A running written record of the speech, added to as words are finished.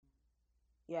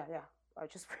Yeah, yeah. I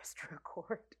just pressed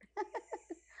record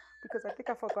because I think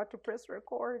I forgot to press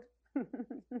record.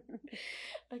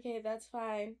 Okay, that's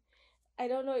fine. I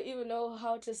don't know even know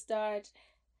how to start.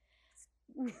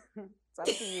 It's up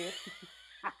to you.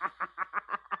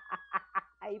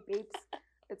 Hey, babes,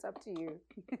 it's up to you.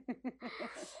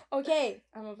 Okay,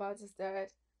 I'm about to start.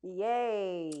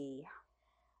 Yay.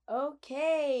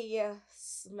 Okay,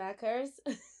 smackers.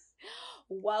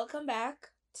 Welcome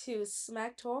back to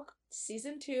Smack Talk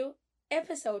Season 2,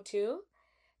 Episode 2.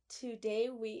 Today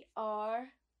we are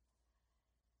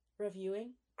crit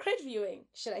viewing,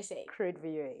 should I say? Crit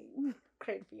viewing.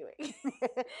 Crit viewing. We're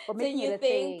It's a making it new a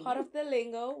thing, part thing. of the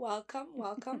lingo. Welcome,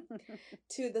 welcome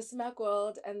to the Smack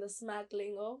world and the Smack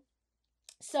lingo.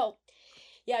 So,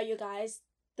 yeah, you guys,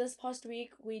 this past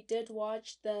week we did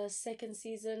watch the second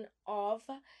season of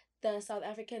the South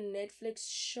African Netflix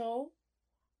show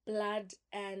Blood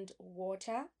and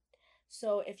Water.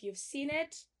 So, if you've seen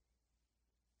it,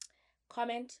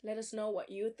 comment, let us know what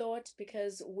you thought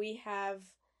because we have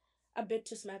a bit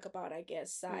to smack about, I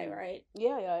guess, Sai, Mm. right?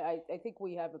 Yeah, yeah. I think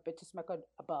we have a bit to smack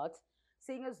about,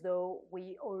 seeing as though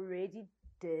we already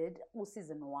did all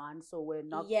season one, so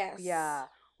Yes.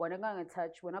 we're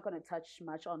not gonna touch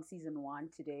much on season one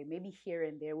today. Maybe here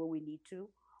and there where we need to,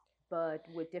 but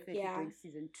we're definitely doing Yeah.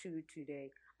 season two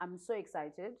today. I'm so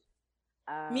excited.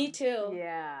 Me too.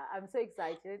 Yeah, I'm so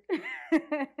excited.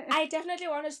 I definitely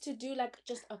want us to do like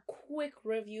just a quick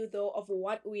review though of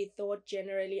what we thought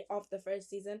generally of the first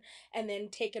season and then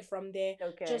take it from there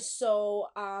Okay. just so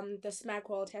the Smack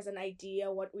World has an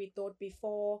idea what we thought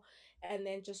before and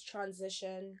then just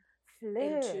transition Flip.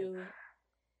 into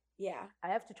yeah. I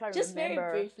have to try to Just very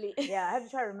remember. briefly. Yeah, I have to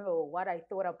try to remember what I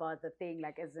thought about the thing,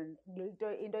 like as in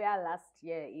Indoya last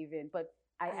year, even. But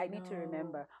I I need to know.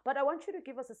 remember. But I want you to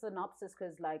give us a synopsis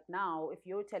because, like, now, if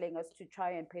you're telling us to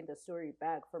try and paint the story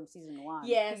back from season one,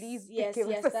 Yes, please yes, give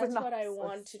us yes, a that's what I synopsis.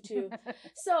 wanted to.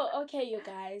 So, okay, you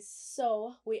guys.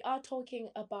 So, we are talking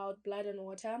about Blood and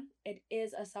Water. It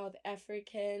is a South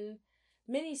African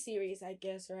mini series, I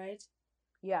guess, right?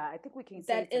 Yeah, I think we can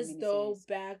say That it's a is though miniseries.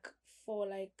 back for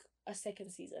like a second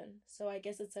season. So, I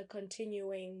guess it's a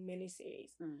continuing mini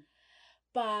series. Mm.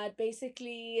 But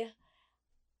basically,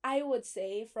 I would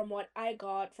say from what I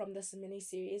got from this mini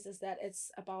series is that it's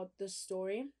about the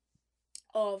story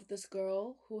of this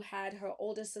girl who had her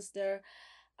older sister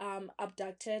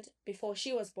abducted before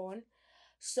she was born.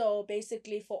 So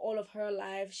basically, for all of her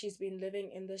life, she's been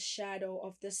living in the shadow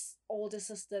of this older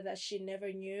sister that she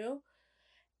never knew.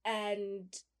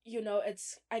 And,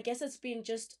 I guess it's been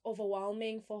just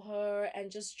overwhelming for her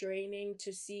and just draining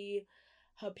to see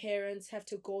her parents have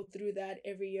to go through that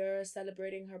every year,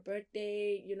 celebrating her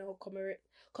birthday,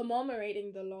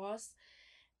 commemorating the loss.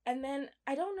 And then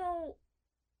I don't know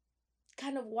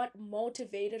kind of what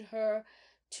motivated her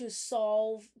to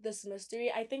solve this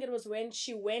mystery. I think it was when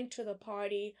she went to the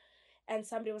party and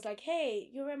somebody was like, "Hey,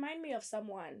 you remind me of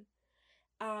someone.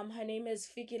 Her name is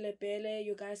Fiki Lebele.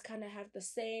 You guys kind of have the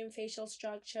same facial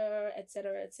structure,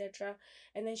 etc., etc."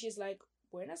 And then she's like,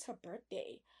 "When is her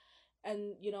birthday?"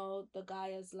 And the guy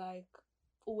is like,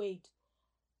 "Wait,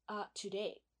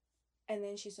 today." And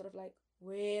then she's sort of like,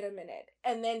 wait a minute.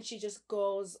 And then she just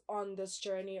goes on this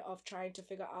journey of trying to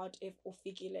figure out if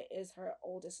Ofikile is her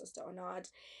older sister or not.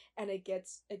 And it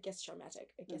gets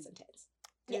traumatic. It gets Mm. intense.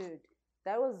 Yeah. Dude,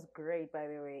 that was great, by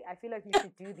the way. I feel like you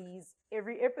should do these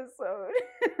every episode.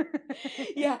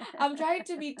 Yeah. I'm trying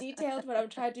to be detailed, but I'm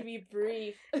trying to be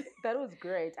brief. That was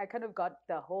great. I kind of got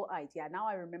the whole idea. Now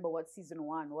I remember what season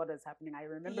one, what was happening. I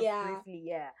remember Yeah. briefly,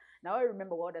 yeah. Now I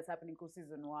remember what was happening to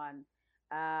season one.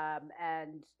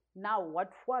 And now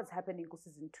what was happening to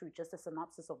season two, just a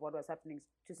synopsis of what was happening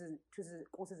to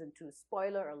season two.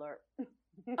 Spoiler alert.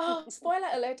 Oh, spoiler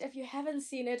alert. If you haven't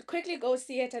seen it, quickly go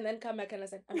see it and then come back and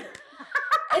listen. I'm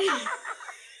joking.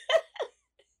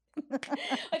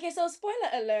 Okay, so spoiler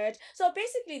alert. So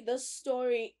basically this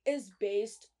story is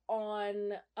based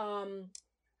on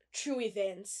true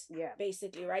events Yeah.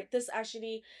 basically, right? This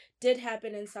actually did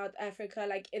happen in South Africa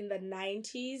like in the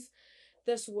 90s.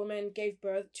 This woman gave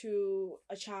birth to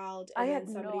a child I and had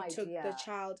then no somebody took the idea.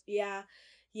 child. Yeah.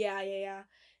 Yeah, yeah,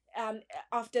 yeah.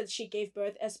 After she gave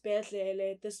birth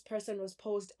esibhedlele, this person was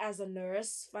posed as a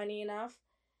nurse, funny enough,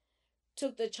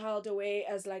 took the child away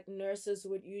as like nurses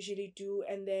would usually do,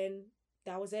 and then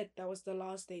that was it. That was the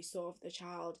last they saw of the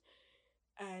child.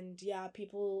 And yeah,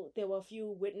 there were a few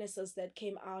witnesses that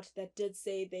came out that did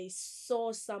say they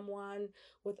saw someone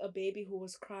with a baby who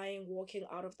was crying walking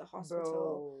out of the hospital.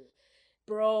 Bro.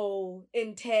 Bro,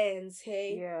 intense,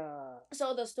 hey? Yeah.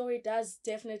 So the story does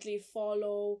definitely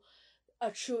follow a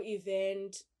true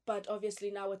event, but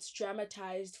obviously now it's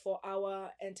dramatized for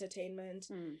our entertainment.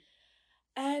 Mm.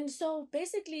 And so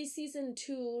basically, season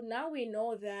two, now we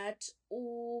know that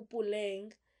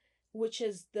Puleng, which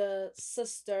is the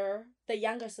sister, the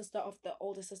younger sister of the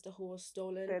older sister who was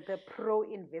stolen. The pro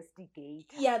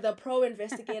investigator. Yeah, the pro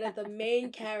investigator, the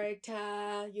main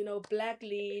character, black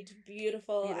lead,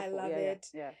 beautiful. I love it.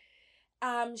 Yeah.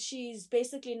 She's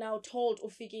basically now told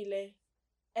Ufikile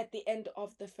at the end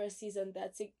of the first season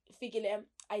that Fikile,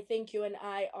 I think you and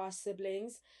I are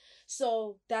siblings.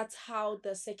 So that's how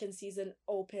the second season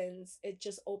opens. It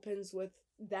just opens with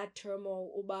that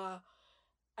turmoil. Uba,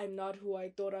 I'm not who I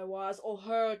thought I was, or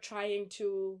her trying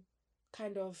to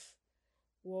kind of,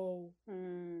 whoa,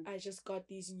 I just got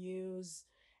these news.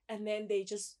 And then they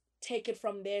just take it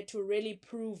from there to really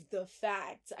prove the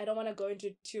facts. I don't want to go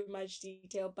into too much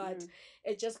detail, but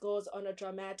it just goes on a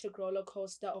dramatic roller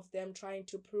coaster of them trying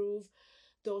to prove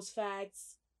those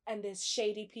facts. And there's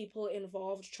shady people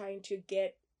involved trying to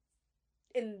get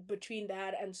in between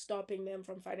that and stopping them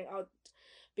from finding out,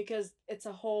 because it's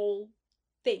a whole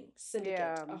thing,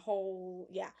 syndicate, a whole,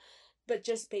 but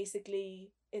just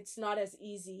basically it's not as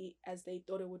easy as they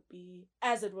thought it would be,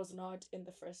 as it was not in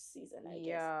the first season, I guess.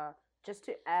 Yeah, just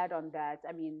to add on that,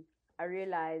 I mean, I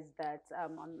realized that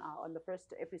on the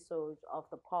first episode of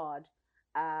the pod,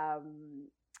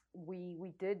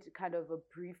 we did kind of a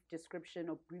brief description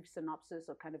or brief synopsis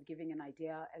or kind of giving an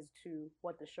idea as to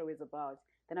what the show is about.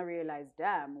 Then I realized,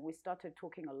 damn, we started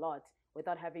talking a lot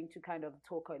without having to kind of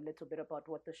talk a little bit about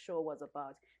what the show was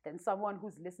about. Then someone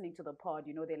who's listening to the pod,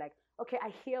 they're like, okay, I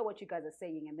hear what you guys are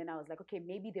saying. And then I was like, okay,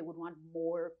 maybe they would want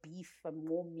more beef and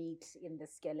more meat in the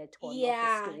skeleton of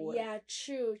the story. Yeah,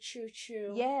 true.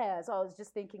 Yeah, so I was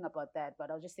just thinking about that,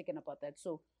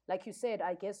 So like you said,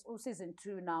 I guess season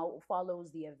 2 now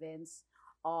follows the events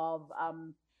of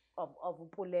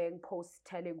Puleng post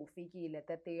telling Ufikile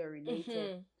that they are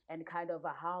related, and kind of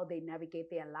how they navigate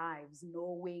their lives,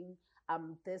 knowing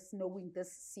this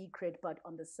secret, but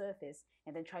on the surface,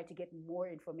 and then try to get more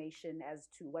information as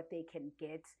to what they can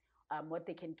get, in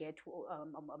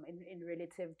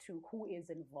relative to who is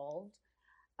involved,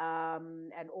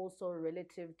 and also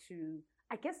relative to,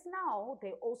 I guess now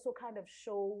they also kind of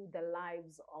show the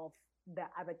lives of the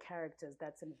other characters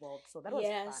that's involved. So that was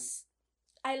fun.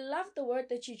 I love the word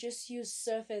that you just used,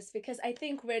 surface, because I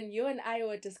think when you and I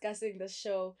were discussing the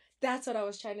show, that's what I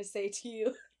was trying to say to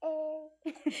you.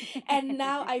 And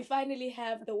now I finally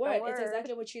have the word. It's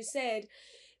exactly what you said.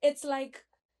 It's like,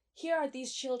 here are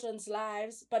these children's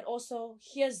lives, but also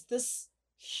here's this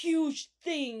huge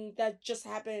thing that just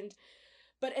happened.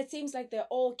 But it seems like they're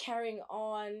all carrying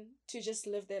on to just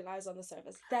live their lives on the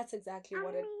surface. That's exactly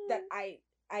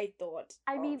I thought.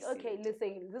 I mean, okay,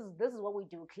 listen, this is what we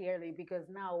do, clearly, because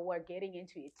now we're getting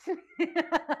into it.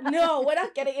 No, we're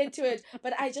not getting into it.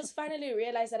 But I just finally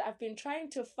realized that I've been trying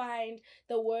to find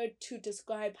the word to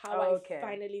describe how I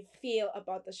finally feel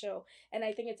about the show. And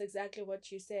I think it's exactly what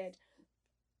you said.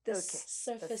 The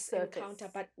surface encounter,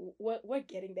 but we're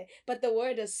getting there. But the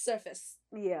word is surface.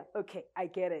 Yeah, okay, I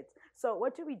get it. So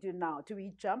what do we do now? Do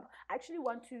we jump? I actually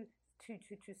want to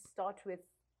start with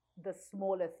the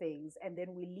smaller things, and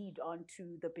then we lead on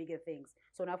to the bigger things.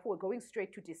 So now if we're going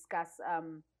straight to discuss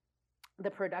the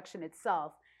production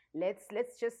itself, let's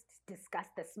just discuss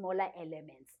the smaller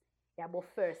elements. Yeah, but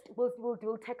first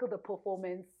we'll tackle the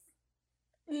performance.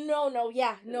 No.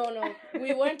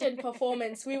 We weren't in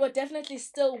performance. We were definitely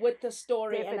still with the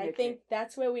story, definitely. And I think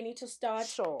that's where we need to start.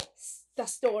 Sure. The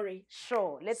story.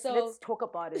 Sure. Let's talk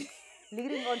about it.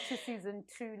 Leading on to season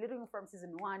 2, leading from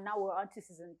season 1, now we're on to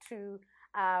season 2.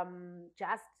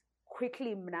 Just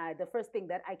quickly, the first thing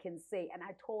that I can say, and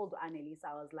I told Annelise,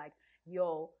 I was like,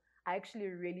 yo, I actually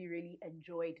really, really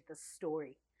enjoyed the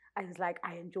story. I was like,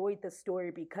 I enjoyed the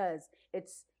story because it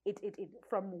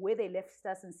from where they left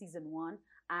us in season 1,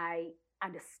 I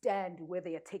understand where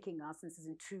they are taking us in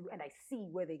season 2, and I see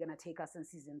where they're gonna take us in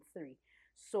season 3.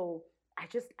 So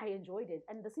I enjoyed it.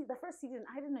 And the first season,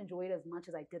 I didn't enjoy it as much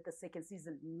as I did the second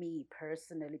season, me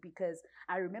personally, because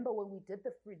I remember when we did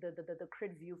the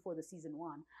crit view for the season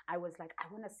 1, I was like, I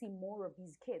want to see more of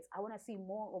these kids. I want to see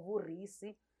more of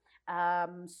Urisi.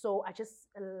 So I just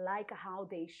like how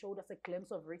they showed us a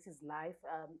glimpse of Reese's life,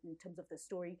 in terms of the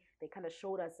story. They kind of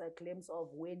showed us a glimpse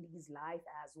of Wendy's life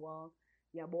as well.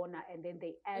 Yabona, and then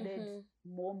they added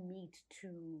more meat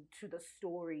to the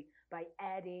story by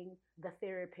adding the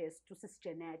therapist to Sis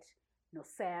Jeanette,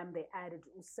 Sam. They added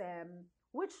Sam,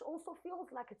 which also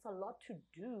feels like it's a lot to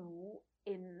do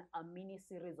in a mini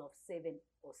series of 7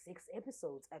 or 6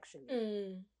 episodes.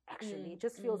 Actually, it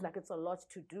just feels like it's a lot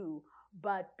to do.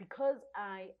 But because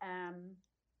I am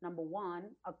number one,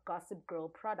 a Gossip Girl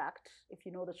product. If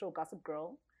you know the show Gossip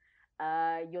Girl,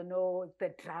 you know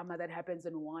the drama that happens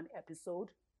in one episode,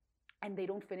 and they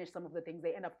don't finish some of the things.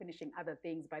 They end up finishing other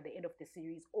things by the end of the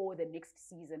series or the next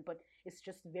season. But it's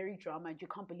just very drama, and you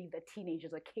can't believe that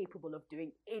teenagers are capable of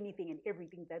doing anything and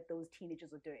everything that those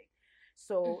teenagers are doing.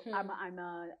 So Mm-hmm.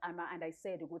 and I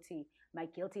said, Uguti, my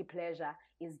guilty pleasure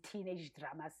is teenage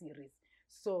drama series.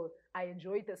 So I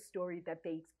enjoyed the story that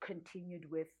they continued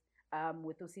with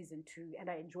the season two, and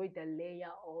I enjoyed the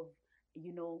layer of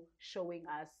showing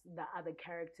us the other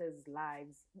characters'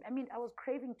 lives. I mean, I was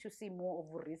craving to see more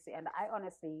of Urisi, and I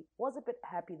honestly was a bit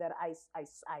happy that I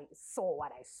saw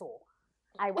what I saw.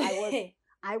 I was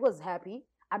I was happy.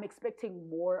 I'm expecting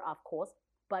more, of course,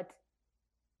 but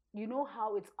you know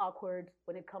how it's awkward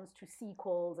when it comes to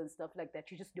sequels and stuff like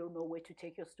that. You just don't know where to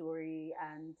take your story,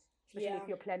 and especially Yeah. if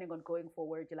you're planning on going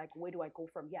forward, you're like, where do I go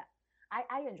from here?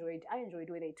 I enjoyed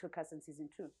where they took us in season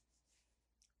two.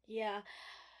 Yeah.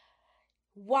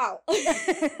 Wow.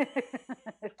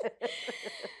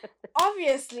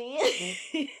 Obviously,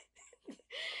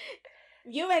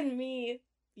 you and me,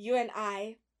 you and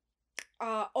I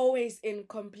are always in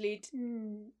complete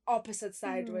Mm, opposite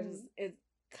side when mm, it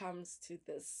comes to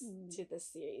this mm,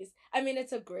 series. I mean,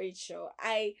 it's a great show.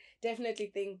 I definitely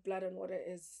think Blood and Water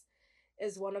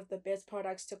is one of the best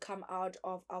products to come out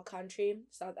of our country,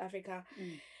 South Africa.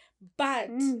 mm, But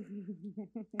mm.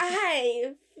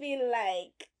 I feel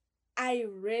like I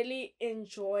really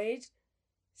enjoyed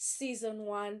season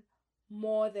 1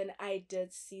 more than I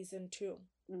did season 2.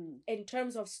 Mm, In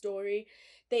terms of story,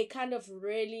 they kind of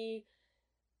really,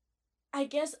 I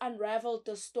guess, unraveled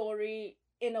the story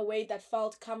in a way that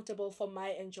felt comfortable for my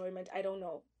enjoyment. I don't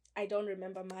know. I don't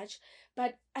remember much.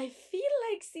 But I feel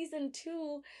like season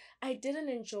 2, I didn't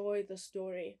enjoy the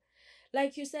story.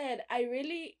 Like you said, I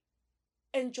really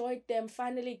enjoyed them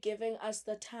finally giving us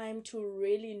the time to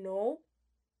really know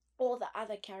all the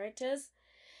other characters.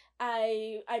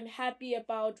 I'm happy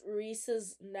about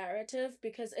Reese's narrative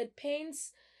because it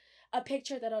paints a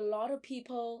picture that a lot of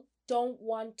people don't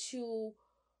want to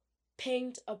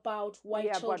paint about white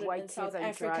yeah, but children white in kids South and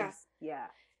Africa. drugs. Yeah.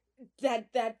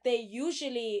 That they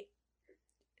usually,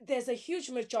 there's a huge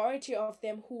majority of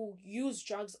them who use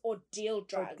drugs or deal Oh,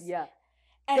 drugs. yeah.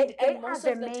 They And are most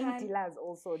the of the main time, dealers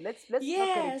also. Let's not get it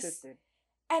yes. twisted.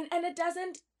 And it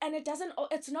doesn't,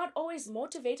 it's not always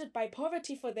motivated by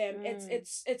poverty for them. Mm,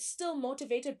 It's still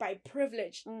motivated by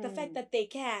privilege, the fact mm, that they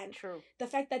can, true. the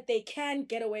fact that they can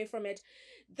get away from it,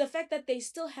 the fact that they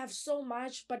still have so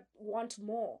much but want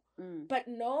more. Mm, But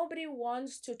nobody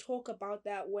wants to talk about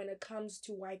that when it comes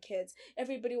to white kids.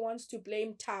 Everybody wants to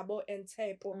blame Tabo and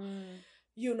Tepo,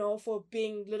 mm, for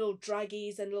being little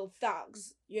druggies and little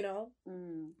thugs,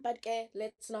 mm. but okay,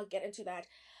 let's not get into that.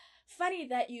 Funny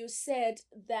that you said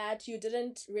that you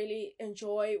didn't really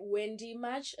enjoy Wendy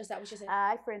much. Is that what you said?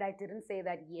 Friend, I didn't say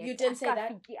that yet. You didn't say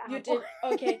that. You did,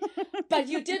 okay, but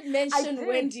you did I mention did.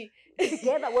 Wendy.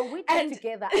 Together, when we talked And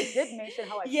together, I did mention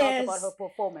how I felt about her yes,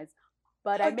 performance.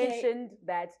 But I okay, mentioned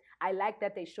that I like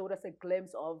that they showed us a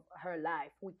glimpse of her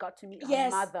life. We got to meet her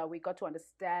yes, mother. We got to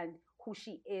understand who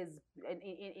she is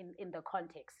in the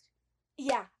context.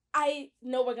 yeah. I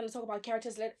know we're gonna talk about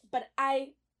characters later, but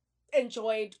I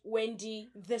enjoyed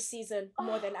Wendy this season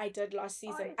more than I did last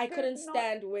season. I I did couldn't not.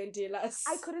 stand Wendy last.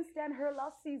 I couldn't stand her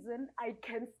last season. I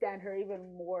can stand her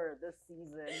even more this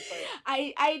season. But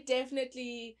I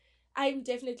definitely, I'm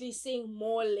definitely seeing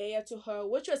more layer to her,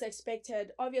 which was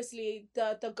expected. Obviously,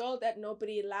 the girl that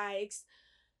nobody likes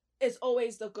is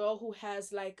always the girl who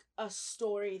has like a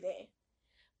story there.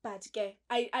 But okay,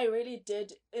 I really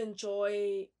did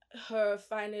enjoy her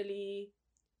finally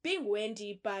being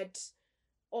Wendy, but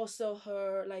also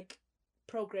her like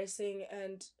progressing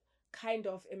and kind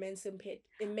of emancipating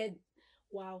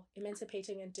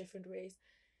in different ways.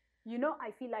 I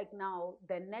feel like now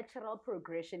the natural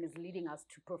progression is leading us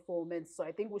to performance. So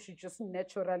I think we should just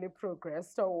naturally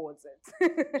progress towards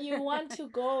You it. want to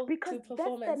go Because to that's the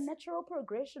performance. natural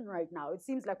progression right now. It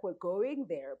seems like we're going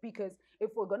there. Because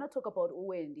if we're going to talk about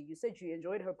Wendy, you said you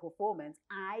enjoyed her performance.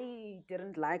 I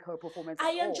didn't like her performance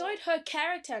I at all. enjoyed her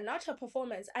character, not her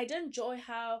performance. I didn't enjoy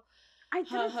how I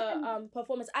her didn't, her and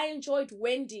performance. I enjoyed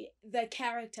Wendy, the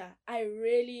character. I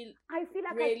really I feel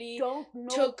like I really don't know.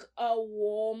 took a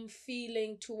warm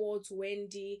feeling towards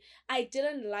Wendy. I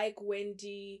didn't like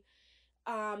Wendy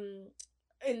um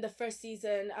in the first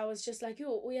season. I was just like,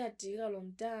 yo, we are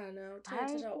Lomdana,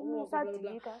 I blah blah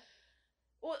blah. Diga.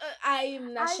 I'm I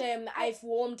Nashem. I I've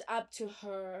warmed up to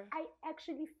her. I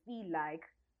actually feel like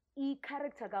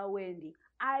character ka Wendy,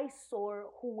 I saw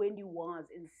who Wendy was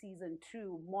in season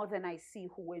 2 more than I see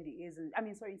who Wendy is in, I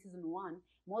mean, sorry, in season 1,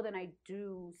 more than I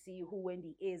do see who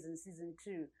Wendy is in season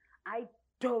 2. I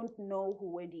don't know who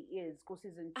Wendy is go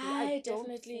season 2. I I don't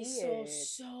definitely see saw it.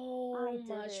 I so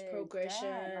much didn't. Damn, progression.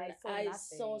 I saw I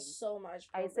saw nothing. so much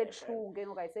I said progression.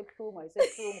 plung, I said plung, I said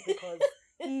plung because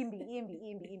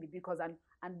imbi because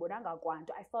and bonanga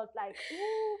kwanto. I felt like,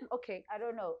 ooh, okay, I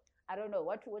don't know. I don't know.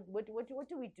 What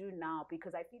do we do now?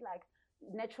 Because I feel like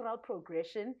natural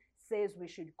progression says we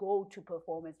should go to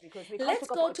performance because we can't Let's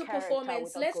talk go about to character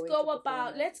performance. without going to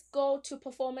performance. Let's go to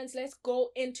performance. Let's go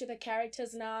into the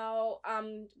characters now.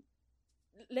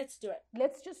 Let's do it.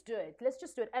 Let's just do it. Let's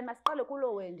just do it. And masiqale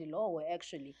kulo Wendy lowo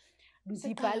actually.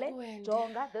 Siqale Ndibhale kuWendy.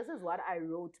 jonga, this is what I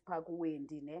wrote pha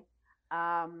kuWendy ne.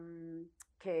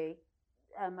 Okay.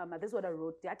 This is what I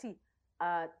wrote. Actually,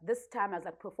 this time I was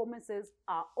like, performances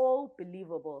are all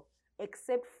believable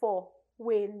except for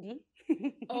Wendy.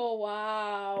 Oh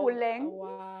wow. Puleng, Oh,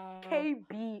 wow.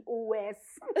 KB,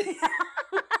 OS.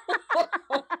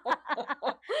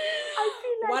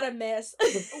 What a mess.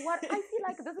 What I feel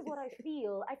like, this is what I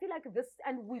feel. I feel like this,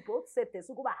 and we both said this.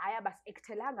 Ukuba haya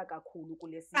basiekuthelanga kakhulu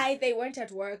kule season. They weren't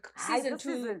at work. Season 2,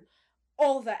 season,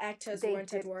 all the actors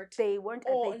weren't at work. They weren't.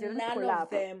 Or they didn't none pull of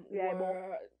up. them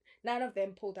were. None of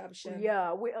them pulled up. Shin.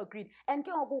 Yeah, we agreed. And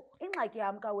in like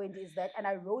Yamka Wendy is that, and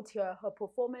I wrote here, her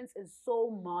performance is so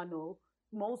mono,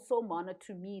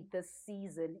 to me this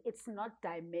season. It's not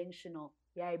dimensional.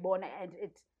 Yeah, and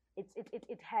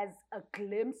it has a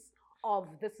glimpse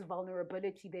of this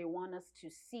vulnerability they want us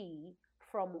to see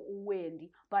from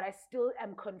Wendy, but I still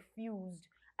am confused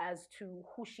as to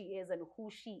who she is and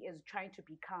who she is trying to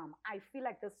become. I feel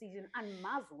like this season, and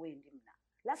Maz Wendy,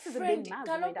 last season being Maz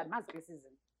Wendy and Maz this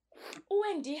season.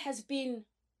 Wendy has been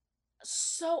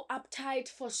so uptight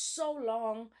for so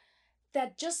long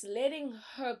that just letting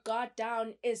her guard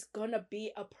down is gonna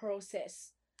be a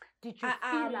process. Did you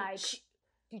feel like?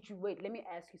 Did you wait? Let me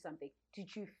ask you something.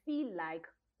 Did you feel like?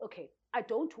 Okay, I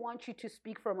don't want you to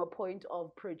speak from a point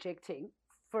of projecting.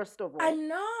 First of all, I'm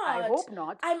not. I hope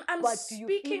not. I'm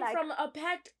speaking from a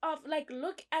pact of like,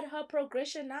 look at her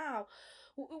progression now.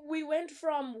 We went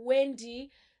from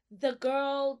Wendy, the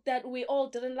girl that we all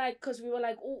didn't like because we were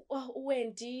like, oh,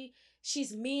 Wendy,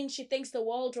 she's mean, she thinks the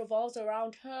world revolves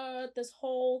around her, this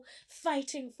whole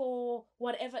fighting for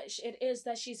whatever it is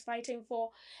that she's fighting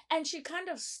for. And she kind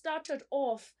of started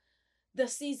off the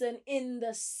season in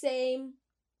the same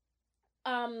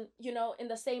in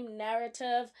the same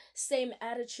narrative, same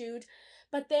attitude.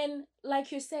 But then,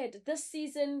 like you said, this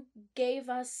season gave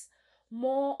us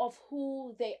more of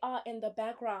who they are in the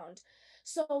background.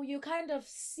 So you kind of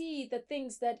see the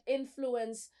things that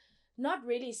influence, not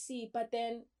really see, but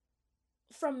then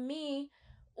from me,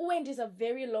 Wendy's a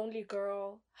very lonely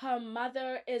girl. Her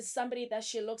mother is somebody that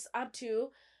she looks up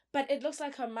to, but it looks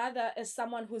like her mother is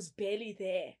someone who's barely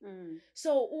there.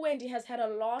 So Wendy has had a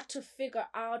lot to figure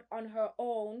out on her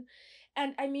own.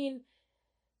 And I mean,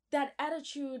 that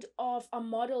attitude of a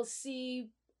Model C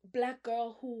black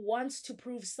girl who wants to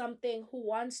prove something, who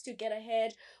wants to get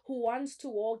ahead, who wants to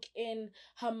walk in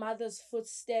her mother's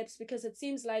footsteps, because it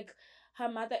seems like her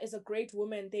mother is a great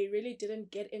woman. They really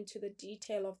didn't get into the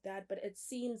detail of that, but it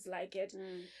seems like it.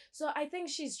 So I think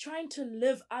she's trying to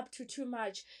live up to too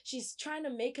much. She's trying to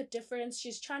make a difference.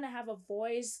 She's trying to have a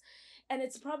voice, and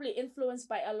it's probably influenced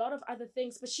by a lot of other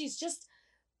things, but she's just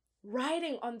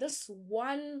riding on this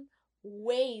one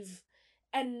wave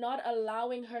and not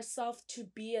allowing herself to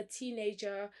be a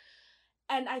teenager.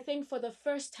 And I think for the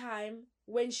first time,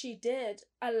 when she did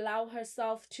allow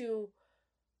herself to,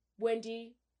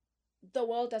 Wendy, the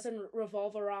world doesn't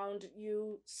revolve around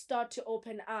you, start to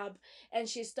open up, and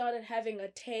she started having a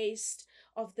taste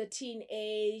of the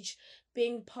teenage,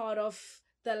 being part of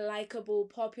the likable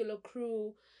popular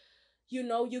crew.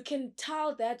 You can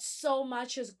tell that so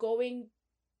much is going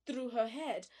through her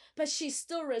head, but she's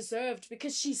still reserved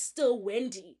because she's still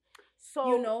Wendy.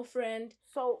 So friend.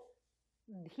 So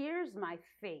here's my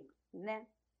thing.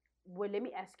 Well, let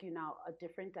me ask you now a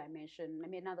different dimension. Let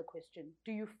me another question.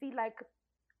 Do you feel like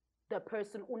the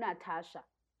person Natasha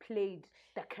played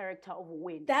the character of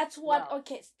Wendy? That's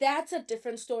that's a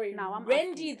different story. Now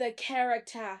Wendy, the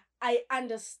character, I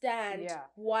understand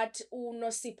what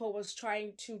Nosipho was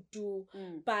trying to do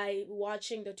by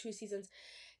watching the 2 seasons.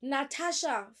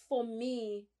 Natasha, for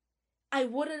me, I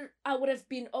would have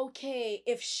been okay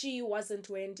if she wasn't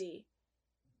Wendy.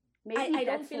 Maybe I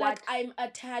don't feel like I'm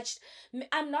attached.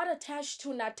 I'm not attached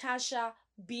to Natasha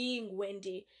being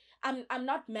Wendy. I'm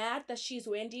not mad that she's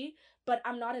Wendy, but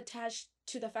I'm not attached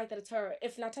to the fact that it's her.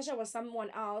 If Natasha was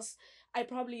someone else, I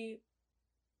probably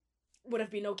would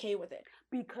have been okay with it.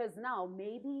 Because now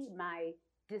maybe my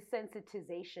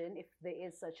desensitization, if there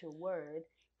is such a word,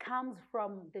 comes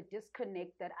from the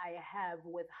disconnect that I have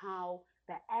with how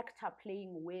the actor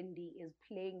playing Wendy is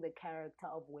playing the character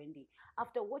of Wendy.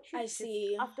 After what I you've just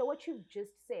see. after what you've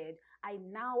just said, I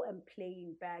now am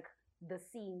playing back the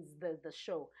scenes, the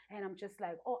show, and I'm just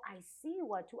like, oh, I see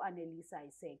what Annalisa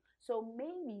is saying. So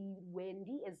maybe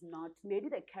Wendy is not, maybe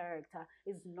the character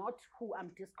is not who I'm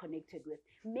disconnected with.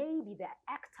 Maybe the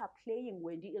actor playing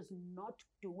Wendy is not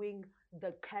doing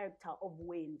the character of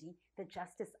Wendy the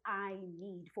justice I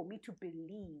need for me To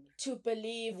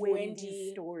believe Wendy's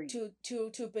Wendy, story.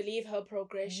 to believe her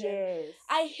progression. Yes.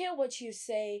 I hear what you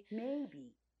say.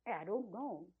 Maybe. I don't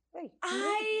know. Hey,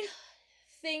 I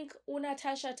think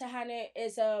Natasha Tahane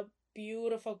is a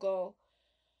beautiful girl.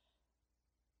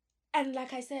 And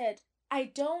like I said, I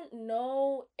don't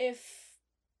know if,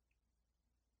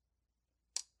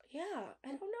 yeah, I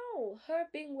don't know. Her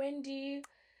being Wendy,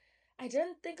 I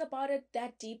didn't think about it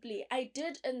that deeply. I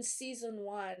did in season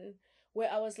 1, where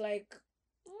I was like,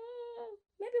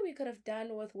 maybe we could have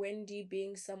done with Wendy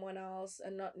being someone else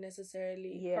and not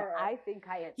necessarily her. I think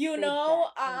I had You said know,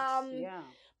 that too. Yeah.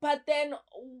 but then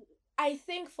I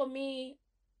think for me,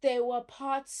 there were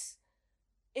parts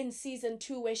in season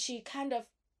 2 where she kind of,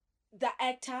 the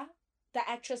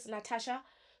actress Natasha,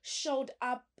 showed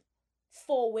up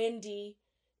for Wendy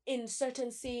in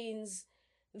certain scenes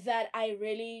that I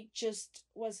really just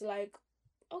was like,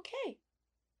 okay,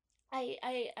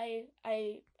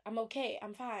 I'm okay,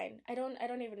 I'm fine. I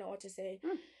don't even know what to say.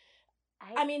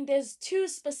 I mean, there's 2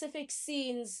 specific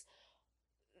scenes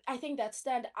I think that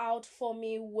stand out for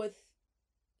me with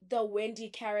the Wendy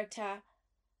character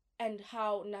and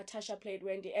how Natasha played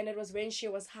Wendy, and it was when she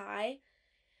was high,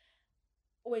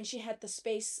 when she had the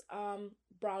space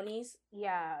brownies.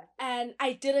 Yeah. And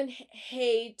I didn't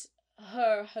hate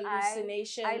her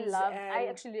hallucinations. I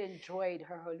actually enjoyed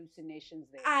her hallucinations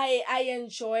there. I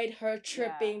enjoyed her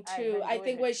tripping too. I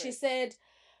think when she trip. said,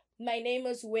 "My name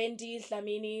is Wendy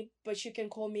Dlamini, but you can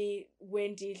call me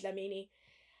Wendy Dlamini."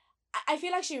 I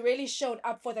feel like she really showed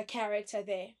up for the character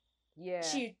there. Yeah.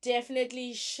 She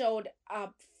definitely showed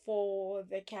up for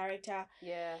the character.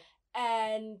 Yeah.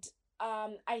 And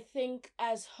I think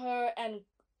as her and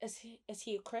is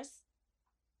he Chris?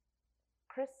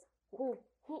 Chris? Who?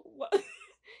 What?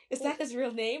 Is that his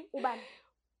real name? Uban.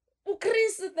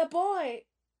 Chris, the boy.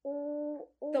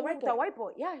 The white boy. The white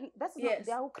boy. Yeah, that's yes.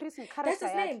 Not Chris in character. That's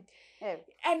his name. Yeah.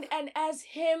 And as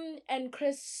him and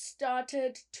Chris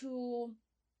started to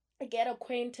get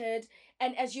acquainted,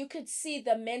 and as you could see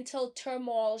the mental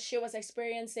turmoil she was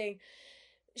experiencing,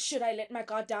 should I let my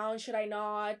guard down? Should I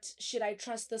not? Should I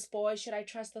trust this boy? Should I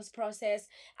trust this process?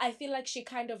 I feel like she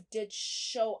kind of did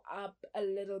show up a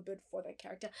little bit for the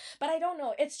character. But I don't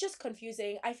know. It's just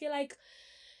confusing. I feel like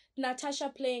Natasha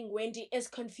playing Wendy is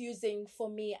confusing for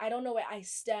me. I don't know where I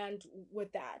stand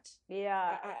with that.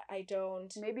 Yeah. I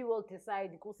don't. Maybe we'll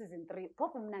decide season 3.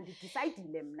 Decide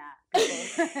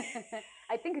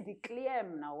I think it's clear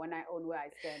now when I own where I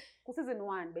stand. Season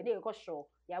 1, but show.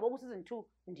 Yeah, but season 2,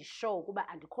 the show kuba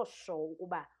andikho show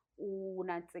kuba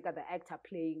uNantsika the actor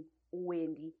playing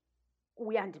Wendy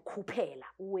uyandikhuphela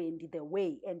Wendy the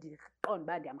way endiqonda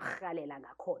uba ndiyamrhalela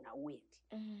ngakhona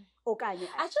Wendy. Okanye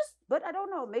but I don't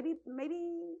know, maybe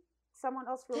someone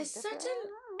else feels there's different. Certain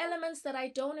elements that I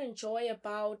don't enjoy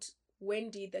about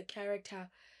Wendy the character,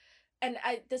 and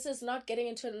this is not getting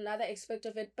into another aspect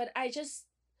of it, but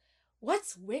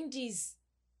what's Wendy's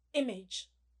image?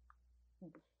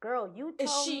 Girl, you tell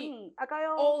is she me.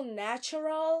 All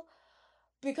natural?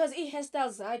 Because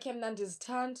hairstyles zakhe mna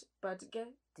ndizithanda, but ke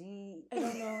I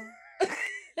don't know.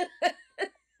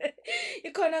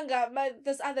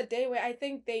 This other day where I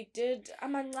think they did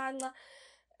amancanca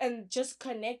and just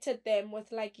connected them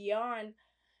with like yarn.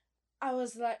 I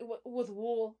was like, with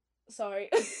wool. Sorry.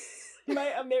 My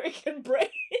American brain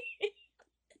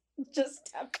just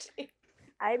tapped in.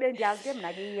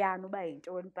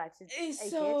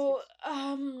 So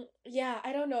yeah,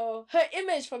 I don't know. Her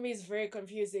image for me is very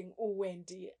confusing.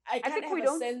 Wendy, I can't have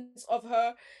a sense of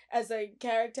her as a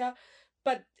character,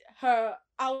 but her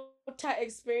outer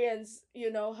experience,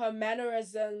 her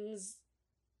mannerisms,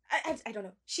 I don't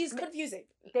know. She's confusing.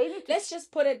 Let's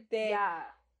just put it there. Yeah.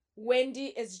 Wendy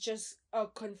is just a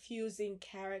confusing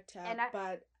character, and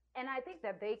I think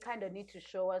that they kind of need to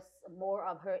show us more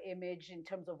of her image in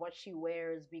terms of what she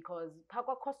wears, because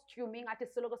phakwa costuming athi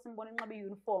siloko simbone nxiba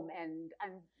uniform and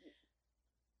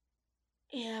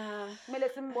yeah, kumele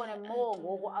simbone more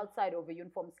ngoku outside of a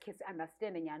uniform sikhe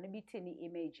si-understande nyhani ibithini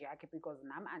i-image yakhe, because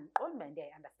nam andiqondi uba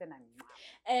ndiyayi-understanda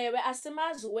ncam.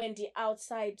 Asimazi Wendy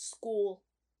outside school,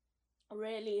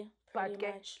 really. pretty But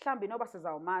ke much. mhlambi noba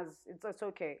sizawumazi, it's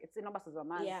okay. It's inoba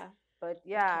sizawumazi. Yeah. But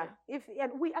yeah, Okay.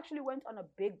 and we actually went on a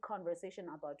big conversation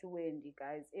about Wendy,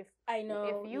 guys. I know.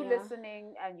 If you yeah.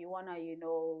 listening and you wanna,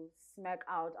 smack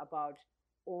out about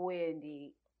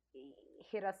Wendy,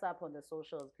 hit us up on the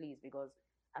socials, please, because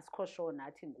as sure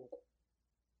nothing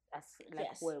as like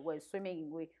Yes. we're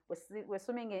swimming we're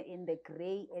swimming in the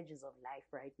gray edges of life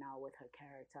right now with the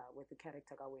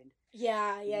character Wendy.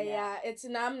 Yeah. It's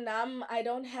Nam. I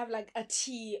don't have like a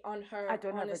T on her. I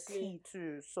don't honestly. have a T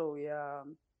too, so yeah,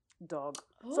 dog.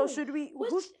 So should we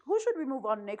which- who should we move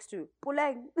on next to?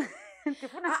 Puleng.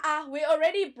 We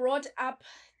already brought up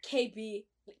KB.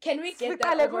 Can we get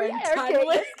that Like, over and okay, done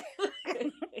with?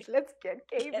 Let's get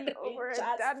KB Can we over and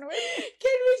just- done with.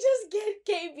 Can we just get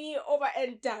KB over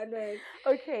and done with?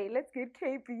 Okay, let's get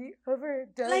KB over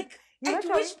and done. Like, You know, at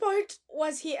which point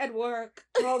was he at work?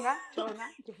 Jonga.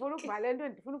 Ndifuna ukubhala into,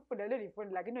 ndifuna ukufunda into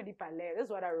ndifunda like into ndibhale. This is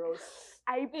what I wrote.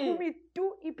 Ayiphumi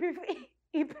tu i-performance.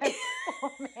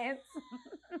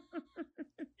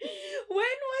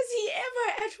 When was he ever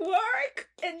at work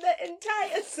in the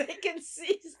entire second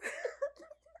season?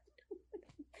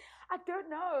 I don't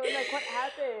know, like what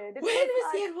happened. When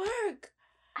was he at work?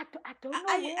 I don't know.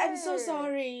 I'm so where.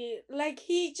 sorry. Like,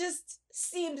 he just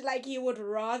seemed like he would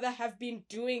rather have been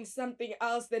doing something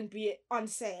else than be on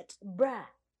set. Bruh.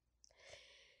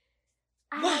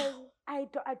 Wow. I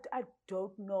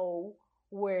don't know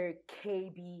where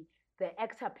KB, the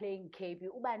actor playing KB,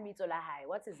 Uban Mitolahai,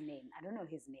 what's his name? I don't know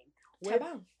his name.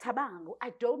 Tabang.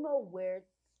 I don't know where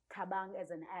Tabang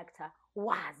as an actor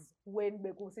was when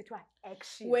Begusitwa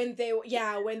action. When they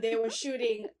were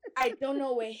shooting, I don't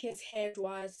know where his head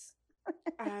was.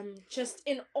 Just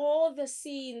in all the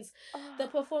scenes, the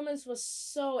performance was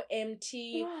so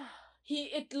empty.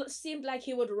 Seemed like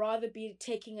he would rather be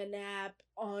taking a nap,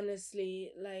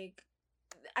 honestly. Like,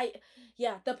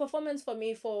 the performance for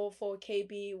me for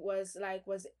KB was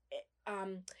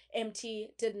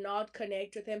empty, did not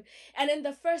connect with him. And in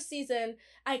the first season,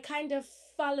 I kind of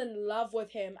fell in love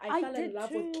with him. I fell in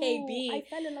love with KB. I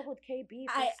fell in love with KB.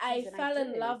 I fell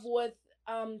in love with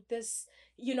this,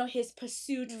 his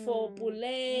pursuit for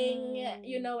Puleng,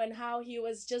 and how he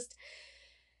was just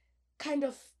kind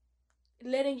of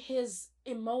letting his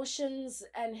emotions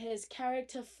and his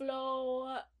character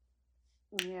flow.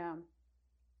 Yeah.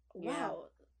 Wow.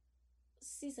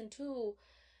 Season 2,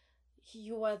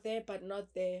 you were there but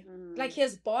not there. Like,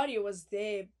 his body was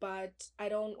there, but I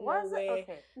don't know where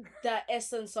the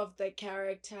essence of the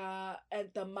character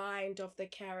and the mind of the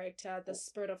character, the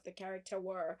spirit of the character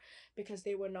were, because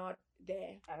they were not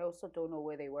there. I also don't know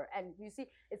where they were. And you see,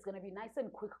 it's going to be nice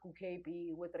and quick with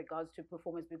KB with regards to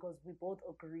performance, because we both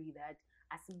agree that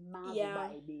as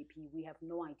Mazuba BP, we have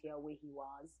no idea where he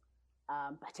was.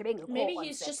 But maybe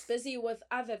he's just busy with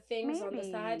other things on the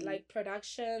side, like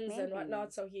productions and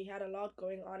whatnot, so he had a lot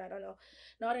going on. I don't know,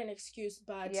 not an excuse,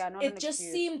 but it just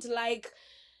seemed like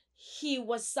he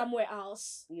was somewhere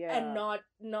else, and not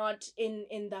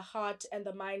in the heart and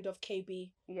the mind of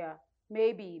KB.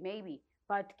 Maybe,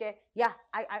 but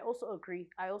I also agree.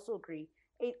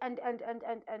 And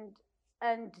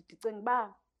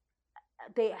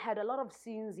they had a lot of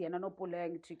scenes here, no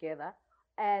Puleng together.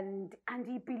 And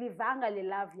he believanga le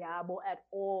love yabo at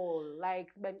all.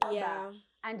 Like,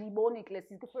 and he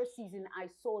the first season I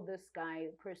saw this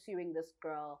guy pursuing this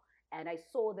girl, and I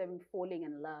saw them falling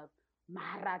in love.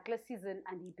 Mara season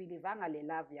and he believanga le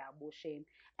love yabo shame.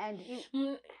 And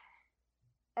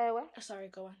sorry,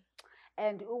 go on.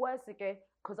 And it was okay,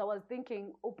 because I was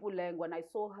thinking Upuleng when I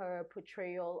saw her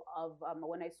portrayal of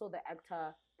when I saw the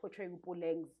actor portraying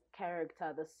Upuleng's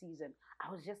character this season,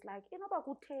 I was just like,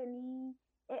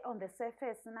 on the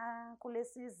surface na kule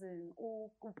season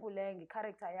Upuleng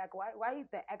character yak, why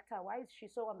the actor, why is she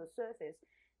so on the surface?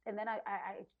 And then I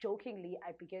jokingly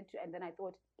I began to, and then I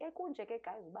thought, guys,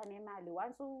 once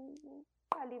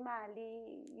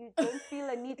you don't feel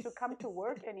a need to come to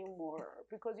work anymore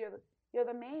because you're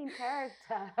the main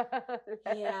character.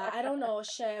 I don't know,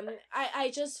 Shem. I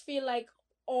just feel like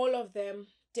all of them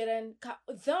didn't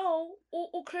though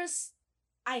Chris,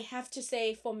 I have to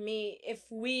say, for me,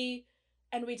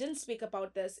 and we didn't speak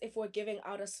about this, if we're giving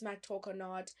out a smack talk or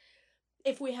not,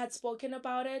 if we had spoken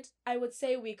about it, I would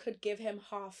say we could give him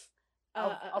half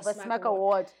of a smack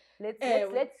award. Let's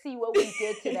see what we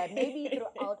get to that. Maybe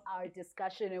throughout our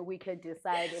discussion we can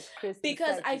decide if Chris,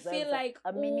 because I feel like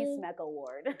a mini smack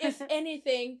award. If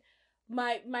anything,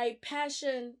 my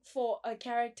passion for a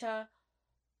character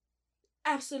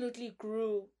absolutely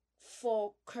grew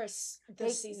for Chris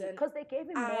this season. Because they gave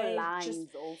him more lines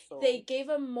also. They gave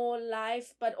him more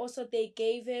life, but also they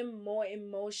gave him more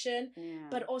emotion. Yeah.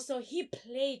 But also he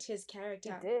played his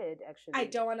character. He did, actually. I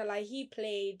don't want to lie. He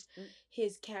played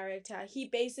his character. He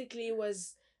basically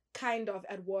was kind of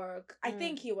at work. I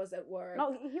think he was at work.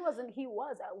 No, he wasn't. He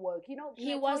was at work. You know,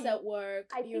 he was at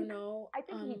work. I think, I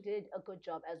think he did a good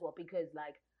job as well, because,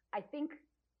 like, I think,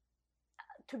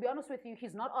 to be honest with you,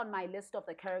 he's not on my list of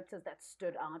the characters that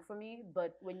stood out for me.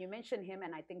 But when you mention him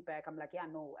and I think back, I'm like, yeah,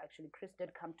 no, actually, Chris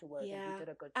did come to work and he did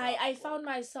a good job. I found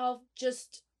myself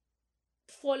just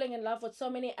falling in love with so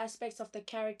many aspects of the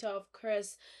character of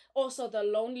Chris. Also the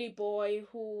lonely boy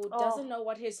who doesn't know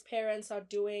what his parents are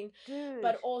doing. Dude.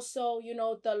 But also, you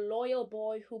know, the loyal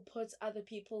boy who puts other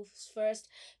people first.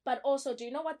 But also, do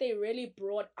you know what they really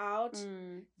brought out?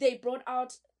 They brought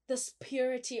out this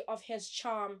purity of his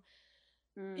charm.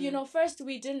 You know, first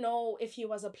we didn't know if he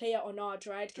was a player or not,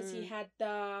 right? Because he had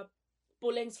the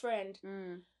Bulling's friend.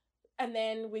 And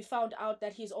then we found out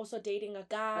that he's also dating a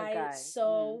guy.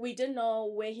 So we didn't know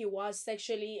where he was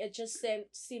sexually. It just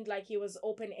seemed like he was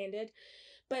open-ended.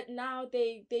 But now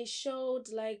they showed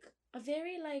like a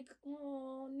very like,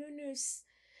 oh, nunus,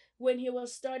 when he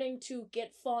was starting to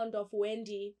get fond of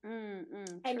Wendy.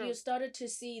 And you started to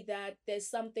see that there's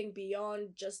something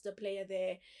beyond just a player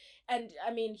there. And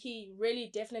I mean, he really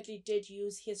definitely did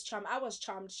use his charm. I was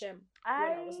charmed, Shem,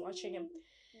 when I was watching him.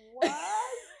 Was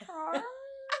charmed?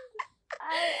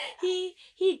 He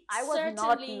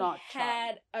certainly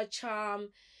had a charm,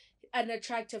 an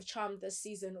attractive charm this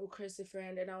season with Christopher,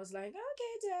 and I was like,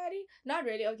 okay, daddy. Not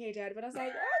really okay, daddy, but I was like,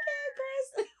 okay,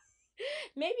 Chris.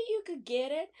 Maybe you could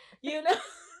get it, you know?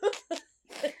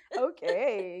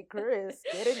 Okay, Chris,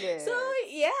 getting it. So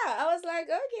yeah, I was like,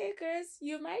 okay, Chris,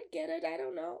 you might get it. I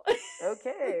don't know.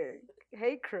 Okay.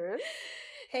 Hey, Chris.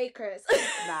 Hey, Chris.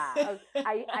 Nah,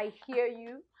 I hear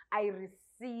you. I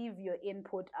receive your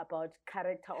input about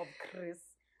character of Chris,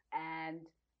 and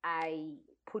I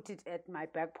put it at my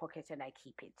back pocket and I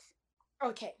keep it.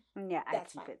 Okay. Yeah, I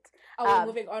keep it. Are we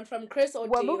moving on from Chris, or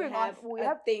do you have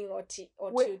a thing or two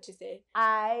to say?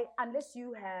 Unless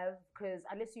you have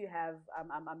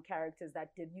characters that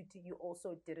you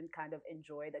also didn't kind of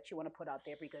enjoy that you want to put out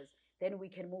there, because then we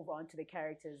can move on to the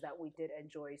characters that we did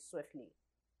enjoy swiftly.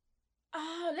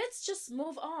 Let's just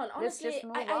move on. Honestly,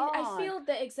 I feel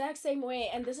the exact same way,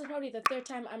 and this is probably the third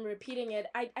time I'm repeating it.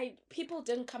 People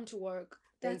didn't come to work.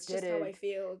 That's just how I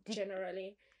feel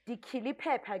generally.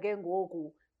 Dikhiliphepha ke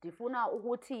ngoku ndifuna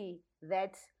ukuthi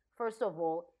that first of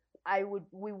all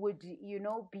we would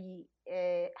be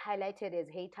highlighted as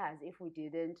haters if we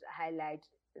didn't highlight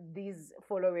these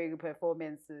following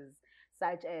performances,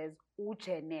 such as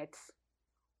Janet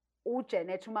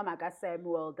Umama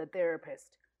Samuel, the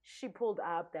therapist. She pulled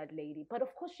up that lady, but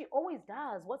of course she always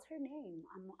does. What's her name?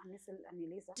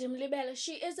 Anelisa Dimlibela.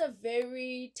 She is a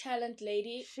very talented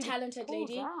lady.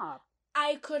 Up.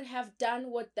 I could have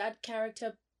done with that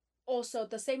character also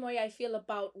the same way I feel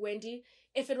about Wendy.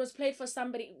 If it was played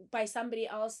by somebody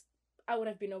else, I would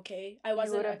have been okay. I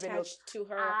wasn't attached to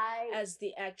her as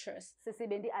the actress. Sisi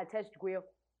bendi attached kuyo.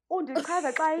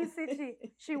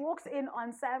 She walks in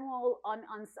on Samuel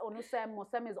on Sam.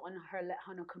 Sam is on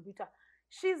her computer.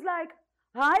 She's like,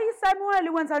 "Hi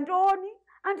Samuel, wenza ntoni?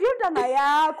 Andiyondanga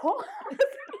yakho."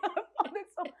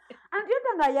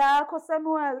 Andiyondanga yakho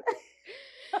Samuel.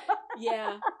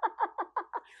 Yeah.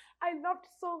 I laughed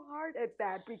so hard at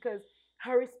that because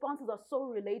her responses are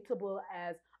so relatable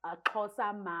as a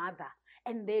Xhosa mother.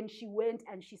 And then she went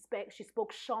and she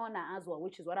spoke Shona as well,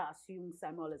 which is what I assume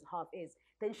Samuel is half is.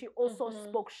 Then she also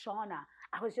spoke Shona.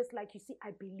 I was just like, you see,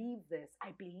 I believe this.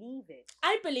 I believe it.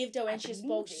 I believed her when she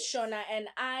spoke Shona, and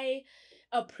I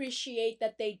appreciate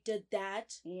that they did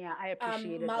that. Yeah, I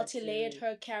appreciate multi-layered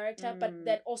her character, but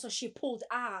that also she pulled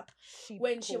up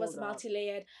when she was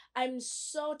multi-layered. I'm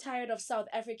so tired of South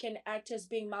African actors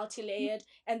being multi-layered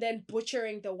and then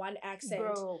butchering the one accent.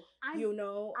 Bro,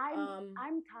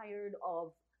 I'm tired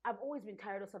of. I've always been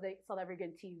tired of South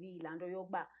African TV. Lando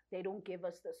Yogba, they don't give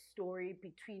us the story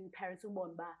between parents who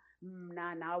born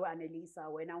mna nawe Anelisa,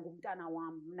 wena ngumntana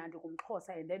wam, mna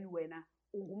ndingumXhosa, and then wena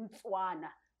ungumTswana,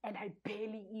 and I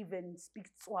barely even speak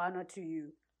Tswana to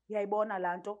you. Yayibona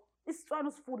lanto.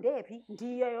 Isitswana sifunde phi?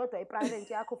 Ndiye yodwa iprivate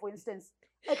yakho, for instance.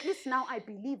 At least now I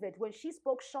believe it. When she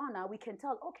spoke Shona, we can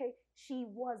tell, okay, she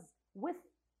was with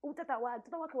utata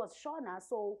wakhe was Shona,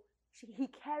 so he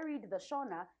carried the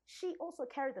Shona. She also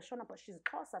carried the Shona, but she's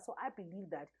Xhosa, so I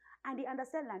believe that. And they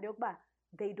understand Landokba.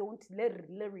 They don't let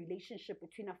the relationship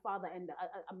between a father and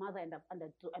a mother and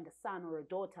a son or a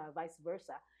daughter, vice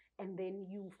versa. And then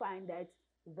you find that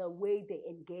the way they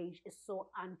engage is so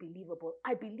unbelievable.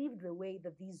 I believed the way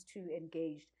that these two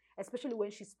engaged, especially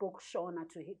when she spoke Shauna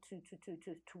to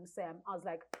Sam. I was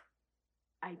like,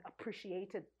 I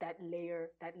appreciated that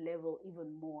layer, that level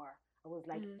even more. I was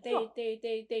like,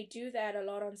 they do that a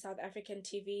lot on South African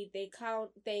TV. They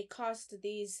cast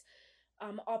these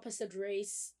opposite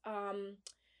race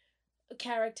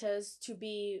characters to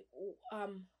be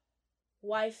um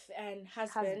wife and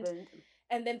husband,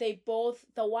 and then they both,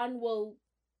 the one will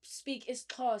speak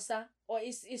isiXhosa or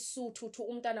isiSotho to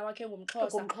umntana wakhe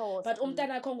ngumXhosa, but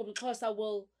umntana wakhe ngumXhosa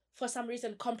will for some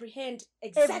reason comprehend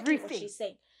exactly what she's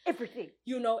saying, everything,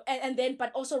 and then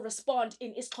but also respond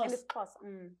in isiXhosa.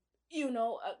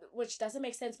 Which doesn't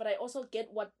make sense, but I also get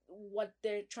what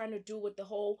they're trying to do with the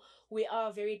whole, we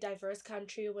are a very diverse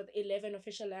country with 11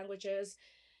 official languages,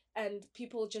 and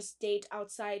people just date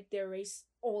outside their race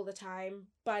all the time.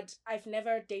 But I've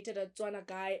never dated a Tswana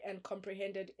guy and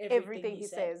comprehended everything he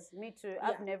says. Me too.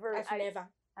 I've never.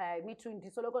 Me too.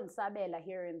 Ndisoloko ndisabela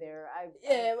here and there.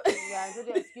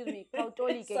 Excuse me.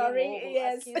 Sorry.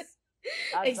 Yes.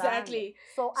 Exactly.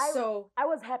 So I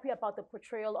was happy about the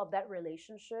portrayal of that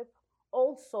relationship.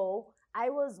 Also,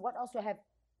 what else do I have?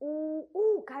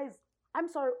 Guys, I'm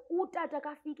sorry. Utata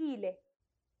kafikile.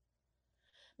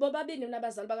 Bobabini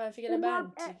nabazali bakafikile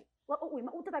banti.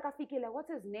 Utata kafikile. What's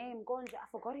his name? Konje, I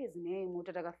forgot his name.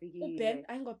 Utata kafikile. Ben.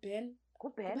 I ain't got Ben.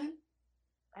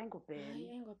 I ain't got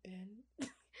Ben.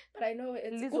 But I know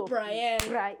it's Brian.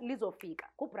 Lizofika.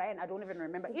 Brian, I don't even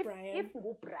remember. If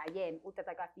Brian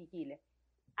Utata kafikile,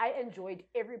 I enjoyed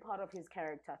every part of his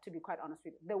character, to be quite honest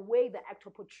with you. The way the actor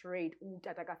portrayed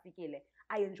Utata kafikile,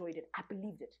 I enjoyed it. I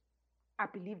believed it.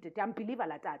 I'm believer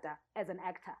la tata as an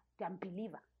actor. I'm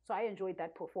believer. So I enjoyed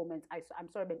that performance. I'm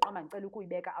sorry, Benqama ngicela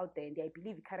ukuyibeka out there, and I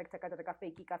believe the character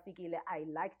kafikile. I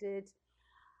liked it.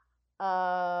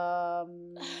 I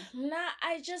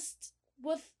just,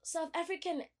 with South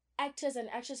African actors and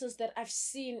actresses that I've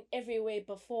seen everywhere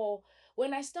before,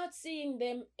 when I start seeing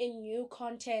them in new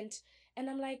content, and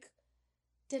I'm like,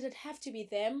 did it have to be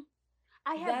them?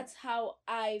 That's how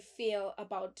I feel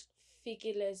about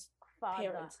Fikile's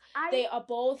parents. They are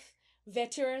both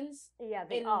veterans. Yeah,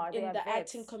 they in the vets.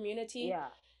 Acting community. Yeah.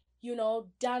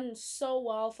 Done so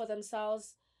well for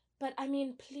themselves. But I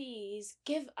mean, please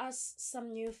give us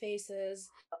some new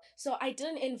faces. So I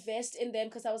didn't invest in them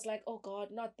because I was like, oh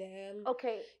God, not them.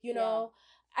 Okay.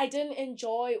 I didn't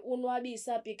enjoy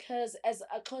Unwabisa because as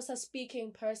a Xhosa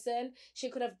speaking person, she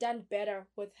could have done better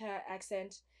with her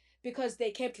accent, because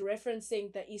they kept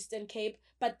referencing the Eastern Cape,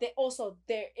 but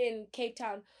they're in Cape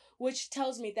Town, which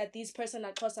tells me that these person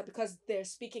are Xhosa because they're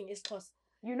speaking isiXhosa.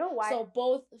 You know why? So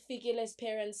both Fikile's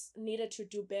parents needed to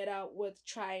do better with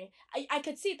trying. I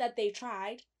could see that they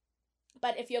tried,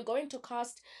 but if you're going to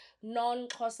cast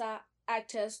non-Xhosa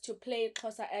actors to play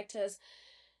Xhosa actors,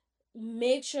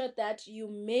 make sure that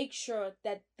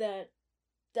the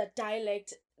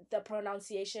dialect, the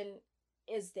pronunciation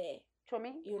is there. For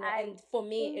me, and for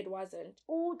me it wasn't.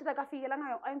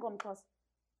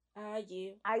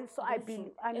 Yeah. I'm sorry.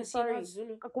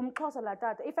 Kumxhosa la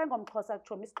tata. If angomxhosa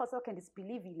chomi isiXhosa can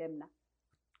disbelieve him,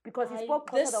 because he spoke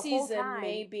Xhosa the whole time.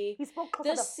 Maybe he spoke Xhosa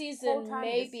this season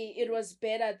maybe it was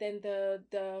better than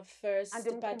the first.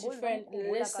 But friend,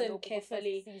 listen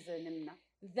carefully.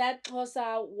 That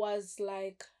Xhosa was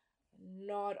like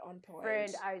not on point.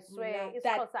 Friend, I swear,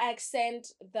 that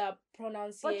accent, the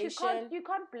pronunciation. But you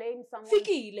can't blame someone.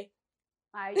 Fikile.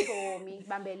 I told me,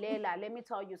 Bambelela. Let me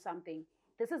tell you something.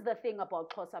 This is the thing about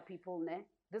Xhosa people, ne?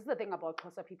 This is the thing about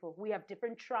Xhosa people. We have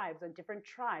different tribes, and different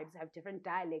tribes have different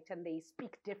dialects, and they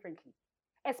speak differently.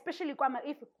 Especially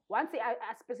if once I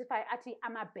specify ati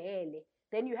amabele,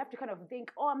 then you have to kind of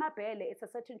think, oh, amabele, it's a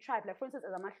certain tribe. Like for instance,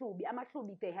 as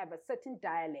Amahlubi, they have a certain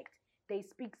dialect. They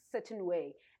speak certain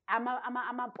way.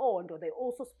 Amapondo, they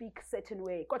also speak certain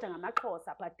way. Kodwa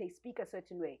ngamaXhosa, but they speak a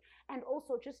certain way. And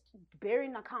also just bear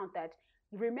in account that,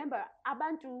 remember,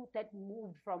 Abantu that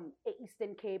moved from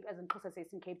Eastern Cape, as in Xhosa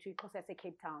Eastern Cape, to Xhosa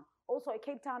Cape Town. Also,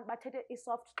 Cape Town, but it is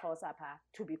soft Xhosa,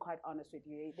 to be quite honest with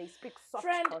you. They speak soft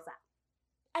Xhosa.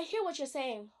 I hear what you're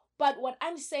saying, but what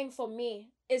I'm saying for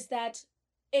me is that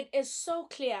it is so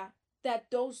clear that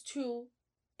those two,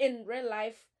 in real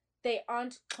life, they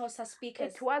aren't Xhosa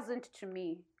speakers. It wasn't to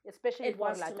me, especially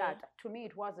for Latata. To me,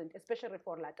 it wasn't, especially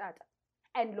for Latata.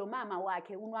 And lo mama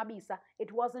wakhe Unwabisa,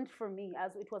 it wasn't for me,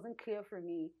 as it wasn't clear for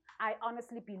me. I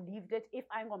honestly believed it. If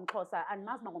I'm ngomxhosa, and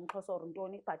mazma ngomxhosa or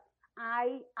ntoni, but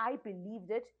I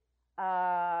believed it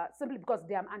simply because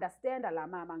they understand la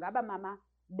mama. Ngaba mama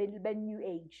be new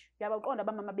age. Yabaqonda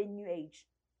ba mama be new age.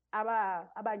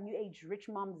 Aba new age rich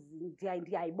moms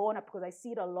ndiyayibona because I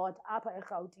see it a lot apha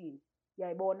eGauteng.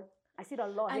 Yeah, born. I see it a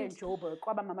lot here in And Joburg.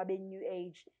 Kwaba mama being new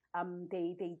age.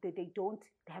 They don't.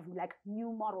 They have like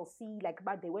new models. See, like,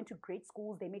 but they went to great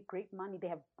schools. They make great money. They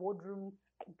have boardroom.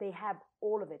 They have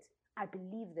all of it. I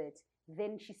believe that.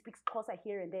 Then she speaks Xhosa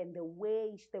here and then. The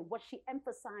way, what she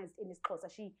emphasized in this Xhosa,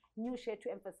 she knew she had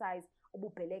to emphasize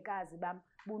ububhelekazi bam,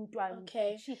 buntwana.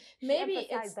 okay, She maybe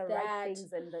it's emphasized the right that.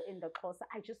 things in the Xhosa.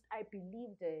 I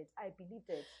believed it. I believed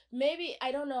it. Maybe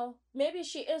I don't know. Maybe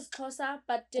she is Xhosa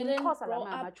but didn't Ngumxhosa la grow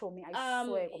mama, up. Chomi. I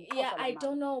swear, Yeah, ngumxhosa la I mama.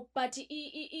 don't know, but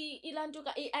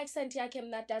ilantuka accent yakhe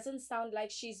that doesn't sound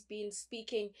like she's been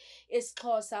speaking is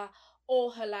Xhosa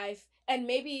all her life. And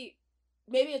maybe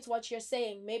it's what you're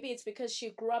saying. Maybe it's because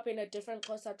she grew up in a different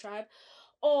Xhosa tribe,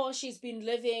 or she's been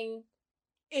living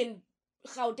in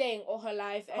Gauteng all her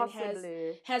life and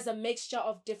Possibly. has a mixture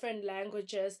of different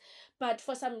languages. But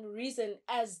for some reason,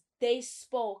 as they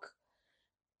spoke,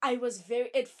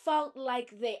 it felt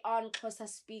like they aren't Xhosa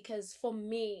speakers for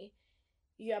me.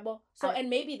 Yeah, so and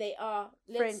maybe they are.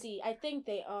 Let's see. I think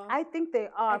they are. I think they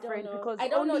are, friend, know. because I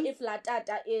don't know if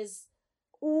Latata is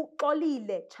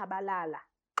uXolile Chabalala.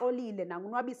 Xolile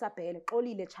nangunwabisa Bhele,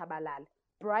 Xolile Chabalala.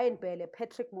 Brian Bele,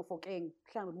 Patrick Mofokeng.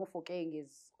 Mofokeng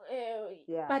is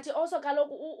yeah. But also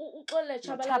kaloku uXolile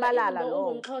Chabalala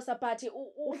lo. ungumXhosa but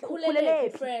ukhulele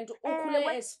different.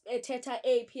 Ukhulele ethetha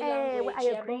AP language. I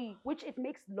agree. Which it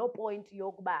makes no point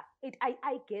yokuba.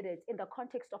 I get it in the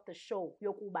context of the show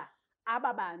yokuba.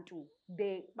 Ababantu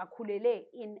they bakhulele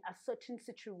in a certain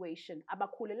situation.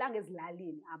 Abakhulelanga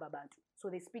ezilalini ababantu. So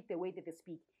they speak the way that they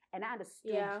speak. And I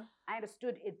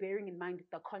understood it bearing in mind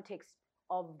the context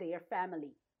of their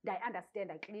family. I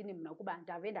understand. I clean him now.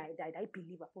 I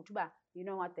believe. You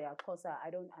know what they are Xhosa.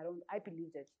 I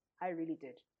believed it. I really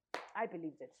did. I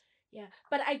believed it. Yeah,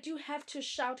 but I do have to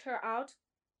shout her out.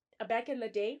 Back in the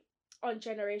day, on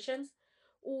Generations,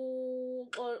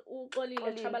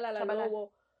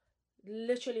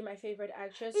 literally my favorite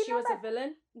actress. She was a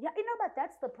villain. Yeah, but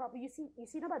that's the problem. You see,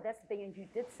 but that's the thing. And you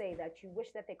did say that you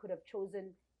wish that they could have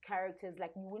chosen characters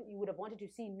like you would have wanted to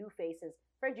see new faces.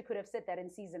 Fred, you could have said that in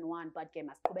season 1, but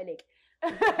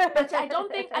but I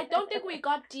don't think we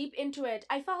got deep into it.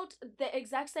 I felt the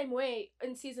exact same way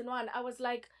in season 1. I was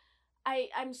like,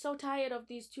 I'm so tired of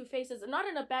these two faces. Not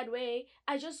in a bad way.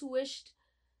 I just wished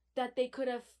that they could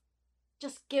have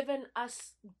just given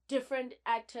us different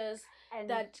actors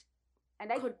and I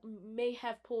may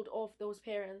have pulled off those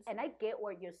parents. And I get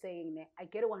what you're saying. I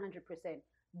get it 100%.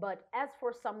 But as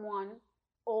for someone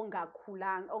onga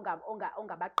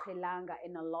baqhelanga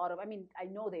in a lot of, I mean, I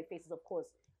know their faces, of course.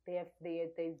 They're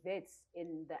vets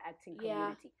in the acting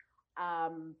community. Yeah.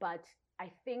 But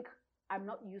I think I'm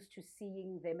not used to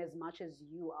seeing them as much as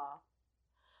you are.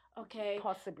 Okay.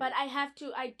 Possibly. But I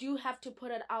do have to put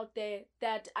it out there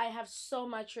that I have so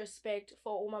much respect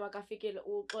for Uma Makafikile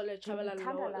uXolile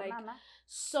Chabalala. Like,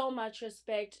 so much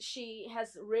respect. She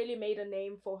has really made a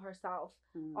name for herself,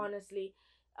 honestly.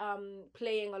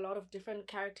 Playing a lot of different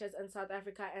characters in South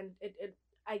Africa, and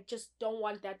I just don't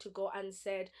want that to go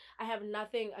unsaid. I have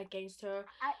nothing against her.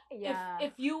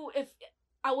 If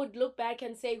I would look back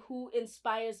and say who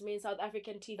inspires me in South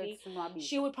African TV,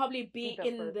 she would probably be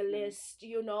in the list.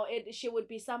 You know, she would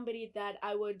be somebody that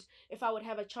I would, if I would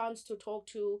have a chance to talk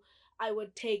to, I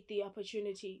would take the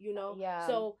opportunity, you know. Yeah.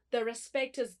 So the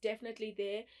respect is definitely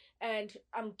there, and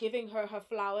I'm giving her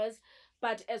flowers.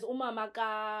 But as Uma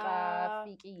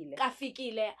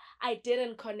Kafikile, I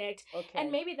didn't connect. Okay.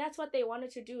 And maybe that's what they wanted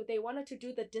to do. They wanted to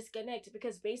do the disconnect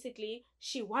because basically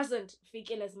she wasn't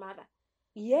Fikile's mother.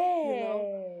 Yeah.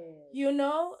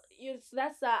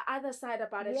 That's the other side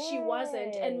about it. Yes. She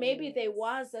wasn't. And maybe there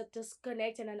was a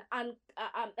disconnect and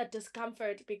a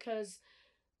discomfort because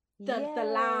the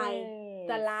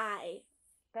lie.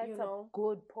 That's a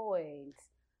good point.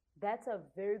 That's a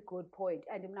very good point.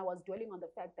 And when I was dwelling on the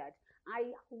fact that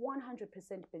I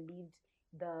 100% believed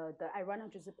I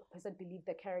 100% believed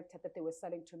the character that they were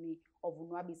selling to me of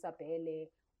Unwabisa Bele,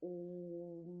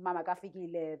 Mama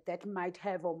Kafikile, that might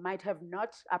have or might have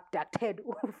not abducted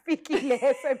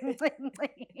Fikile.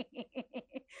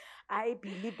 I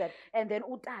believe that. And then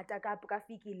Utata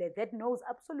Kafikile, that knows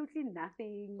absolutely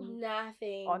nothing.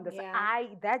 Nothing. On the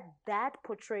that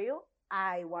portrayal,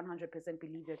 I 100%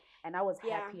 believed it, and I was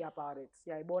happy about it.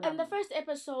 Yeah, in the first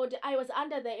episode, I was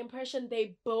under the impression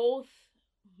they both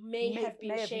may have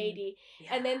been shady,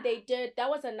 and then that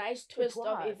was a nice twist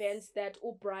of events that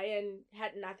O'Brien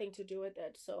had nothing to do with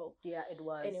it. So yeah, it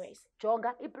was. Anyways,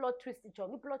 jonga iplot twist zika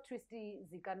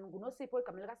nguNosipho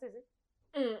egamela kasisi.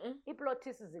 Iplot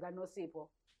twist zika Nosipho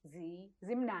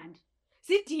zimnandi.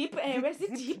 Zideep,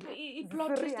 zideep i-plot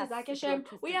twist Serious zakhe i-plot shem.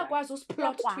 twist Uyakwazi usiplot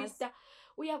Uyakwazi. twister.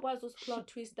 Uyakwazi usiplot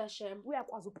twister shem.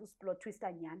 Uyakwazi ukusiplot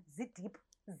twister nyani zidip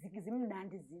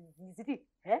zimnandi zithi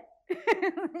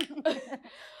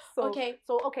Okay,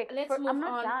 okay, let's I'm move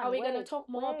not on. done. Are we going to Wait, talk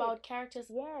more wait. about characters?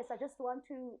 Yes, I just want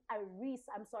to. Reese,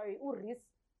 I'm sorry, Reese.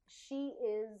 She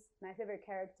is my favorite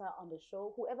character on the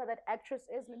show. Whoever that actress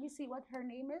is, let me see what her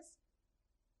name is.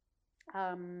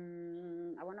 I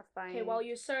want to find. Okay, while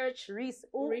you search, Reese.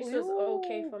 Reese is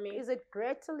okay for me. Is it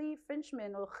Gretely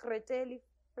Finchman or Gretely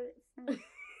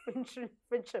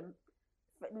Fincham?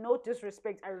 No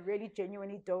disrespect, I really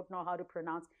genuinely don't know how to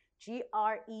pronounce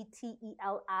Greteli.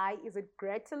 Is it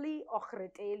Gretely or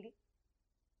Greteli?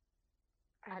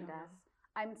 And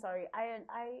I'm sorry. I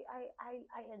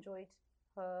enjoyed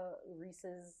her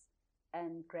Reese's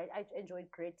and I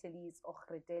enjoyed Gretely's or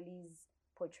Gretely's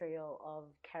portrayal of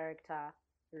character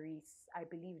Reese. I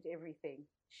believed everything.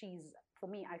 For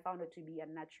me, I found her to be a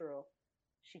natural.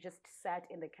 She just sat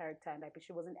in the character and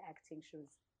she wasn't acting, she was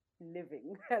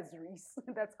living as Reese.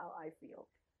 That's how I feel.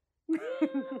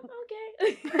 Okay.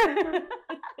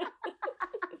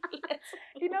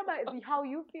 You know, how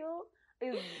you feel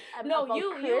is no, about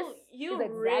you Chris you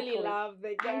is really love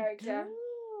the character.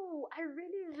 I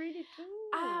really, really do.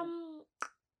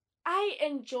 I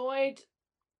enjoyed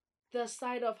the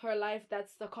side of her life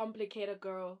that's the complicated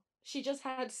girl. She just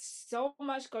had so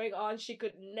much going on. She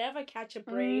could never catch a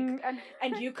break.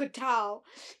 And you could tell.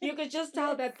 You could just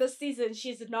tell that this season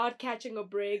she's not catching a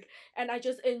break. And I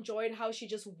just enjoyed how she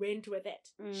just went with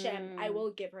it. Shem, I will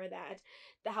give her that.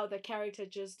 How the character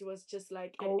just was just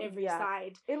like at every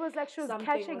side. It was like she was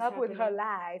catching up with her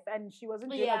life. And she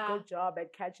wasn't doing a good job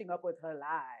at catching up with her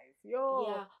life.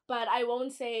 Yeah, but I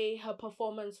won't say her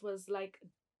performance was like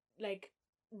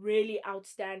really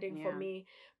outstanding for me,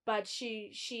 but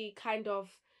she kind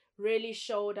of really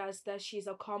showed us that she's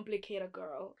a complicated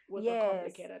girl with a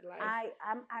complicated life.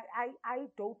 I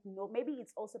don't know, maybe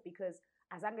it's also because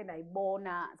azange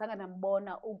ndambona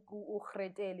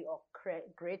uGreteli or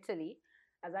Gretely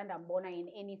azange ndambona in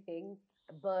anything,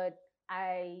 but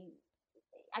I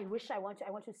wish I want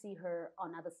to see her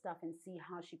on other stuff and see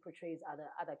how she portrays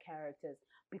other characters,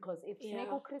 because if Snake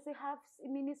Chrissy has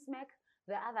mini smack,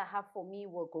 the other half for me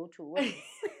will go to Wales.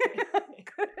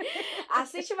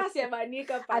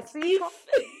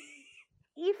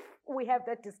 If we have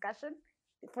that discussion,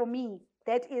 for me,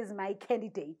 that is my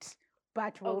candidate.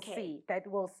 But we'll see.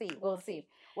 We'll see.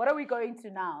 What are we going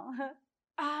to now?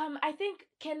 I think,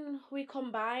 can we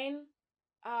combine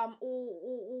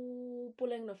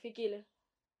Puleng noFikile?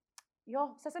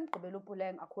 Yo, sesemgqibela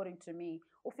uPuleng according to me.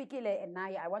 uFikile and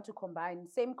I want to combine.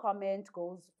 Same comment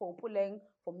goes for uPuleng,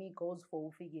 for me goes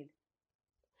for uFikile.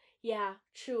 Yeah,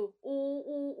 true.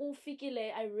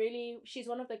 Ufikile, she's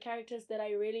one of the characters that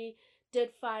I really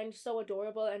did find so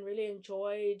adorable and really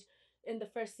enjoyed in the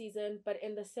first season, but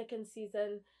in the second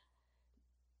season,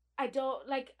 I don't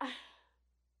like.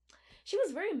 She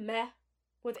was very meh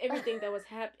with everything that was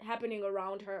happening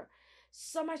around her.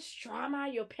 So much drama.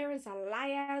 Your parents are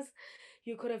liars.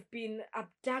 You could have been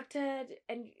abducted,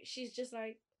 and she's just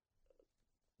like,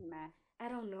 meh. I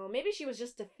don't know. Maybe she was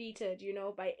just defeated,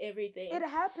 by everything. It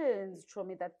happens. Show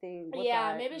me that thing.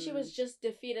 Maybe she was just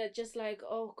defeated, just like,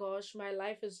 oh gosh, my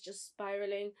life is just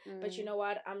spiraling. But you know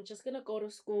what? I'm just gonna go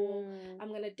to school. I'm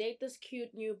gonna date this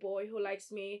cute new boy who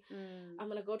likes me. I'm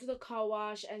gonna go to the car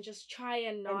wash and just try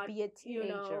and not be a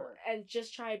teenager. And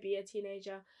just try be a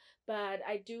teenager. But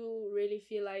I do really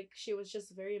feel like she was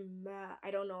just very meh. I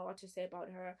don't know what to say about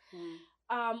her.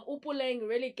 uPuleng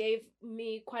really gave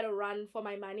me quite a run for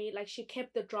my money. Like, she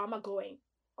kept the drama going.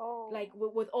 Like,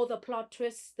 with all the plot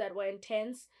twists that were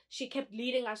intense, she kept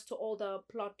leading us to all the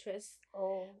plot twists.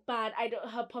 But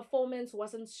her performance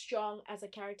wasn't strong as a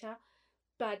character,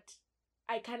 but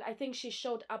I think she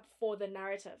showed up for the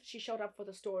narrative. She showed up for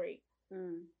the story,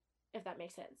 if that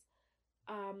makes sense.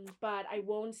 But I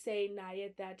won't say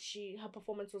Nayet that her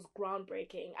performance was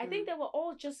groundbreaking. I think they were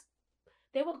all just,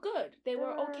 they were good. They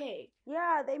were okay.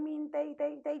 Yeah, they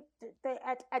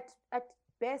at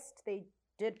best they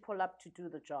did pull up to do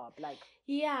the job. Like,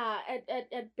 yeah,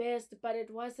 at best, but it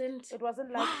wasn't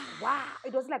like wow.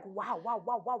 It was like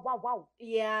wow.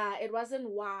 Yeah, it wasn't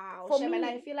wow. For me, and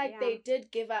I feel like they did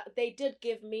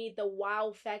give me the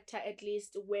wow factor, at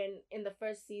least when in the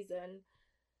first season.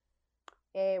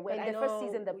 When the first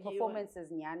season, the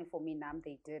performances nyani for me,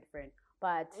 they did, friend.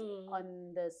 But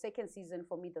on the second season,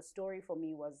 for me, the story for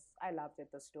me was, I loved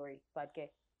it, the story. But okay,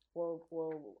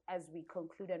 we'll as we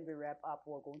conclude and we wrap up,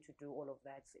 we're going to do all of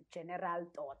that. General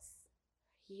thoughts.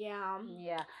 Yeah.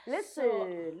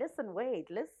 Listen.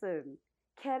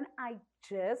 Can I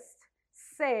just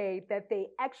say that they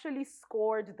actually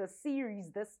scored the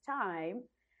series this time,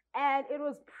 and it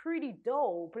was pretty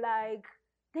dope. Like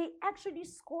they actually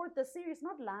scored the series,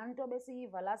 not Lanto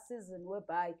Besiva last season,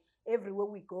 whereby everywhere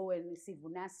we go and see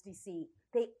Nasty see.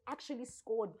 They actually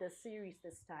scored the series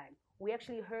this time. We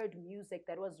actually heard music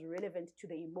that was relevant to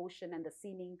the emotion and the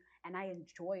scening, and I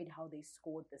enjoyed how they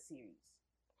scored the series.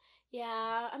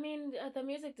 Yeah, I mean, the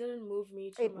music didn't move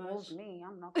me too It moved much. me.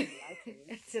 I'm not gonna lie to you.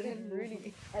 It It didn't move really did.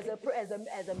 me. As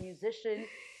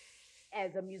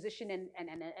a musician, and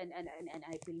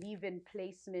I believe in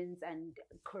placements and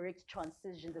correct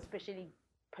transitions, especially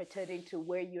pertaining to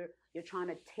where you're trying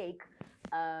to take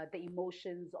the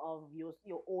emotions of your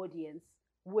audience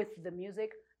with the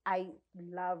music. I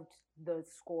loved the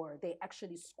score. They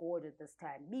actually scored it this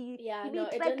time. Yeah, Me no,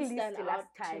 it track didn't list stand last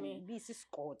out to time. me. BC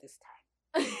scored this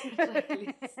Tracklist.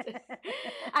 time.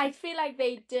 I feel like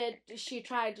they did. She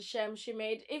tried Shem. She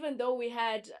made, even though we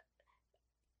had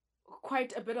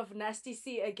quite a bit of Nasty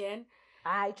C again,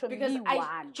 I because me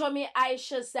one. Chomi I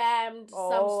Shazammed some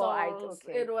Oh, I songs.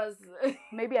 okay. It was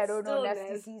Maybe I don't know still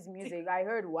Nasty Nas. C's music. I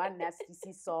heard one Nasty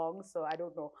C song, so I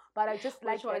don't know. But I just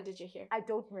like Which one that. did you hear? I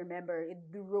don't remember.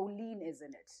 The Rolene is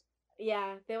in it.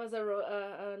 Yeah, there was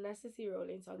a Nasty C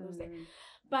Rolling song. Mm.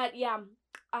 But yeah,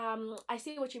 I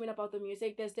see what you mean about the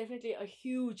music. There's definitely a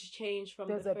huge change from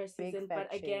There's the a first big season, fat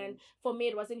but again, change. for me,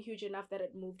 it wasn't huge enough that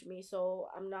it moved me. So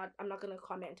I'm not gonna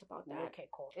comment about that. Okay,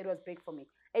 cool. It was big for me.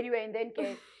 Anyway, and then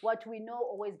what we know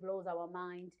always blows our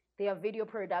mind. Their video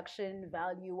production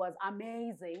value was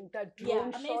amazing. The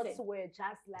drone shots were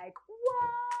just like,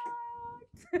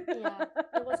 what? Yeah,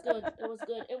 it was good. It was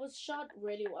good. It was shot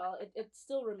really well. It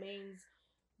still remains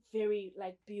very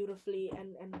like beautifully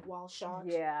and well shot.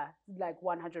 Yeah, like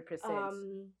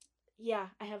 100%. Yeah,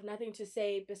 I have nothing to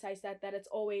say besides that it's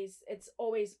always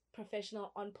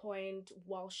professional, on point,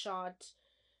 well shot.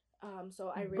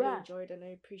 So I really enjoyed and I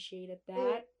appreciated that.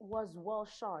 It was well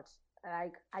shot.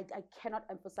 Like I cannot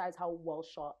emphasize how well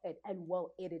shot and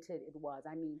well edited it was.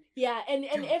 I mean, yeah, and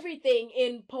everything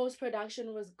in post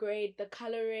production was great. The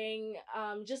coloring,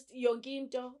 just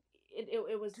Yonginto,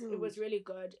 it was really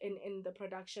good in the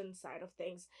production side of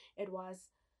things. It was,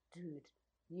 dude.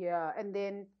 Yeah, and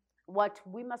then what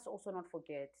we must also not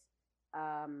forget,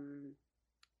 um,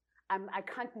 I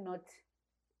can't not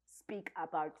speak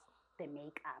about the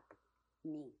makeup,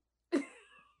 me,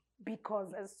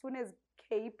 because as soon as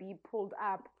KB pulled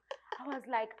up, I was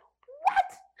like,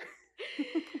 what?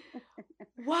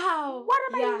 Wow. What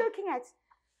am I looking at?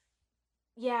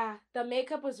 Yeah, the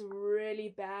makeup was really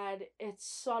bad. It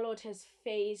swallowed his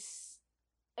face.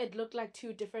 It looked like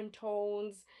two different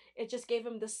tones. It just gave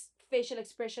him this facial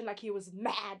expression like he was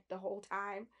mad the whole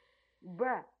time.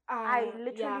 Bruh, I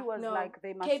literally was like,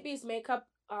 they must. KB's makeup,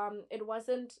 it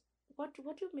wasn't, what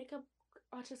do makeup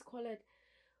artists call it?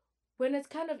 When it's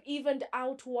kind of evened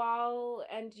out well,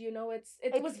 and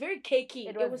it was very cakey.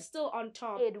 It was still on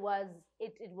top. It was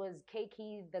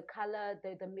cakey. The color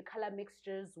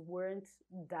mixtures weren't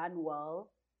done well.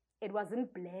 It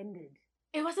wasn't blended.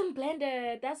 It wasn't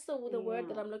blended. That's the word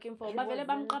that I'm looking for. It wasn't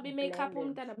blended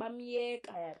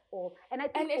at all. And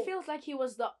it feels like he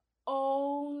was the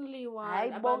only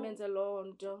one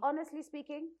alone. Honestly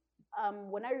speaking,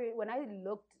 when I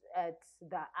looked at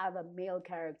the other male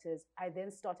characters, I then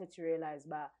started to realize,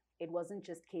 but it wasn't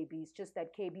just KB's, just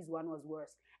that KB's one was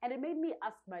worse. And it made me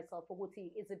ask myself,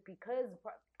 is it because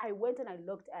I went and I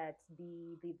looked at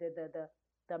the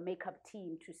makeup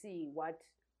team to see what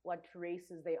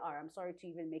races they are. I'm sorry to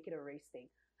even make it a race thing.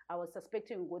 I was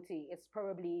suspecting Guti. It's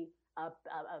probably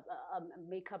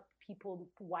makeup people,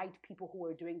 white people who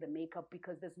are doing the makeup,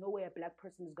 because there's no way a black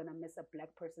person is gonna miss a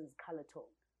black person's color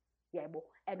tone. Yeah,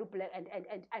 and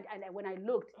when I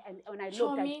looked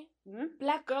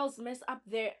black girls mess up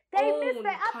their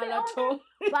color tone.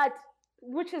 But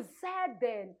which is sad.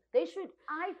 Then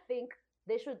I think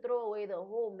they should throw away the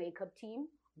whole makeup team,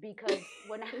 because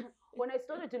when I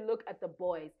started to look at the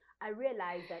boys, I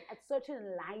realized that at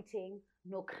certain lighting,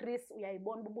 no Chris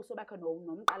uyayibona ubuso bakhe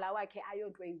nomqala wakhe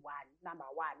ayodwe number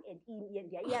 1, and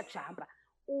iyajumpa.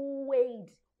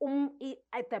 Wade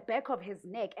at the back of his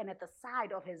neck and at the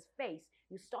side of his face,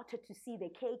 you started to see the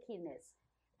cakiness,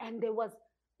 and there was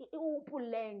her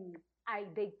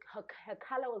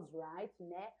color was right,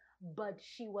 but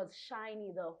she was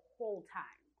shiny the whole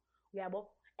time. Yeah,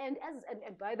 and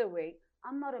by the way,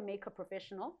 I'm not a makeup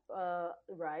professional,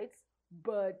 right?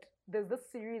 But there's this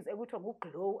series every time we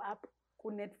Glow Up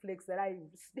on Netflix that I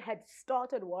had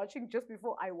started watching just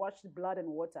before I watched Blood and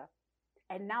Water.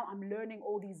 And now I'm learning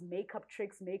all these makeup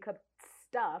tricks, makeup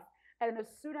stuff. And as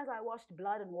soon as I watched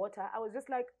Blood and Water, I was just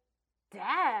like,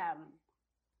 damn,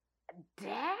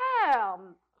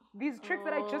 damn, these tricks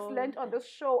that I just Oh, learned on this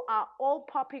show are all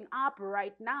popping up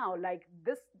right now. Like,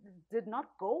 this did not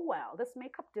go well. This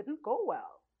makeup didn't go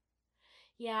well.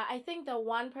 yeah. I think the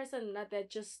one person that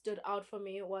just stood out for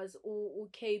me was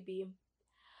KB.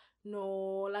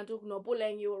 No, Lantuk no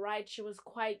Buleng, you were right. She was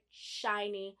quite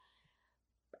shiny.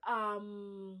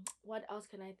 What else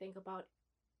can I think about?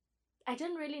 I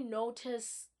didn't really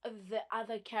notice the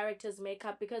other characters'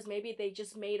 makeup because maybe they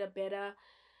just made a better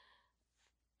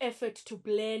effort to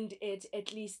blend it,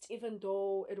 at least, even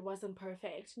though it wasn't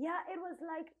perfect. Yeah, it was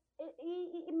like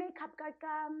makeup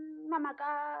mama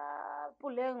ka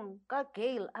Puleng ka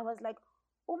Gail. I was like,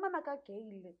 oh mama ka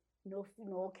Gail. No,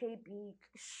 no, KB.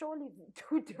 Surely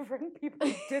two different people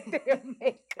did their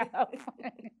makeup.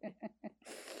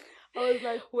 I was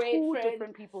like, Wait, two friend.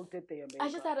 different people did their I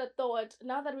just makeup. had a thought.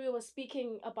 Now that we were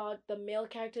speaking about the male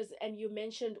characters and you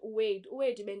mentioned Wade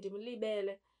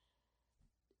Mendimulibele,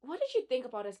 what did you think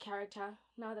about his character?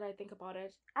 Now that I think about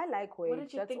it, I like what Wade.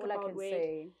 did you That's think all I about can Wade?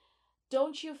 say.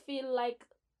 Don't you feel like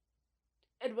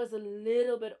it was a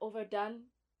little bit overdone,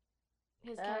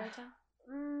 his character?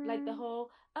 Like the Mm,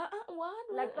 whole what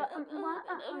like the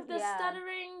the yeah,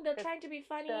 stuttering, the the trying to be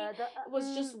funny the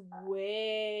was just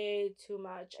way too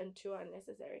much and too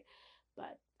unnecessary.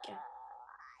 But yeah,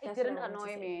 it that's what I didn't wanted to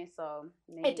annoy say. me, so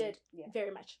It maybe did yeah.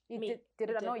 very much. It Me, did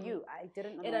it it annoy did you? me. I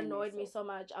didn't It annoy me, annoyed me so so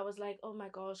much. I was like, oh my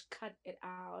gosh, cut it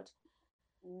out.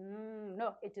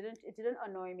 no, it didn't. It didn't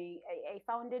annoy me. I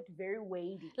found it very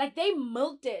weighty. Like they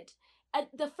milked it. At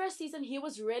the first season, he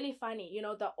was really funny. You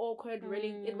know, the awkward,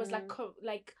 really. It was like Mm,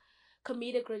 like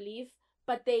comedic relief.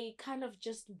 But they kind of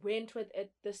just went with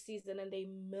it this season and they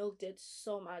milked it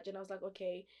so much. And I was like,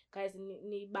 okay, guys,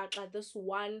 need back like this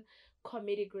one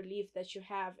comedic relief that you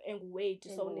have and wait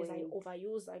and so as I wait.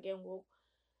 overuse again.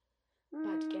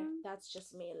 But yeah, Mm, that's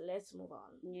just me. Let's move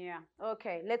on. yeah.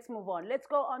 Okay. Let's move on. Let's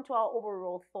go on to our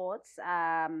overall thoughts.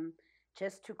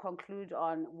 Just to conclude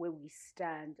on where we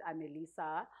stand,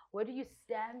 Annalisa, where do you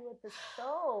stand with the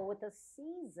show, with the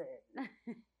season?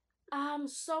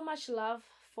 So much love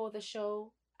for the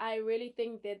show. I really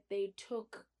think that they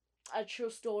took a true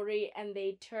story and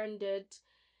they turned it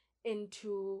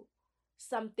into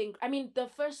something. I mean, the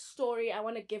first story I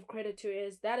want to give credit to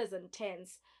is that is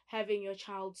intense, having your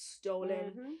child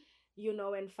stolen, Mm-hmm. you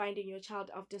know, and finding your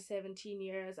child after 17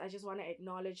 years. I just want to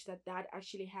acknowledge that that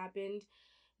actually happened.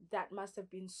 That must have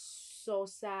been so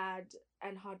sad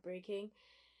and heartbreaking.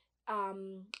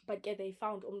 But yeah, they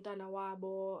found umntana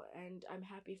wabo and I'm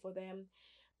happy for them.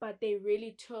 But they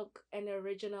really took an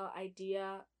original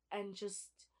idea and just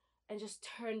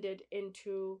turned it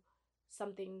into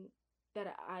something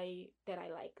that I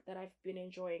like, that I've been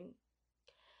enjoying.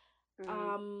 Mm.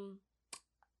 um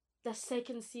the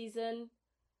second season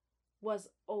was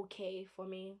okay for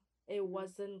me. It Mm.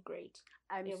 wasn't great.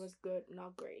 I'm It was good,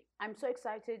 not great. I'm so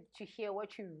excited to hear what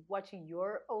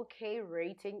your okay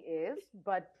rating is,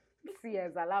 but see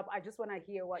as Alab, I just want to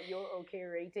hear what your okay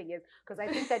rating is because I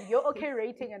think that your okay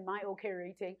rating and my okay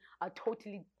rating are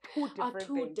totally two Are different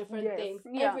two things. different Yes, things.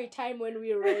 yeah. Every time when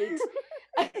we rate,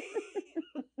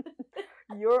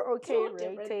 Your okay two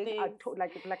different rating are things.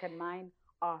 like and mine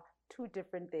are two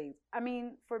different things. I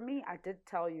mean, for me, I did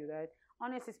tell you that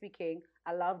honestly speaking,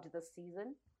 I loved the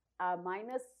season.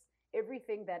 Minus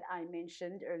everything that I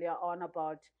mentioned earlier on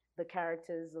about the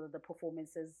characters or the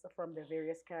performances from the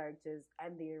various characters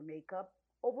and their makeup.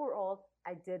 Overall,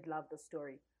 I did love the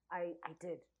story. I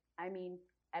did. I mean,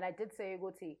 and I did say,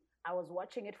 Goti, I was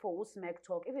watching it for Usmek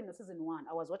Talk, even the season one.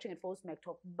 I was watching it for Usmek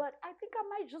Talk, but I think I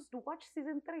might just watch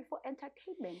season three for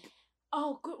entertainment.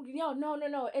 Oh, good. Yeah, no, no,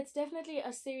 no. It's definitely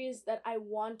a series that I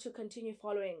want to continue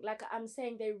following. Like I'm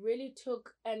saying, they really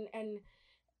took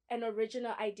an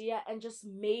original idea and just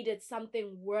made it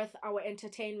something worth our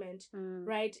entertainment. Mm.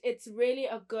 Right? It's really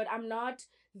a good. I'm not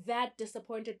that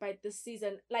disappointed by this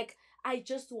season. Like I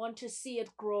just want to see it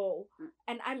grow,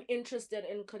 and I'm interested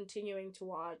in continuing to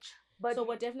watch. But So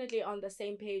we're definitely on the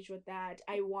same page with that.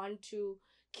 I want to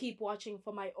keep watching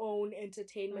for my own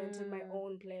entertainment and my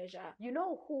own pleasure. you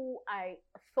know who I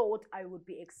thought I would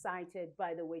be excited,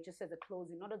 by the way, just as a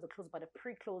closing, not as a close, but a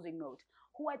pre-closing note,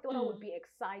 who I thought I would be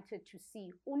excited to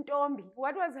see. Untombi.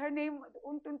 What was her name?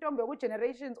 Untombi. What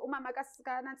generations? Umama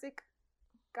Nancy.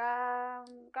 Ka,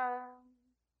 ka,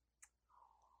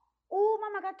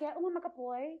 Umama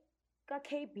boy.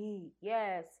 KB.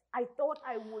 Yes. I thought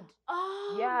I would.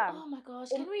 Yeah. Oh my gosh.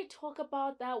 Can we talk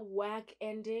about that whack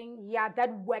ending? Yeah,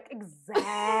 that work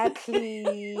exactly.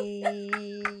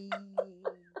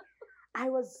 I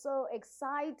was so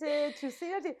excited to see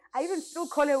it. I even still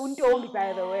call her Untombi,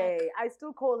 by the way. I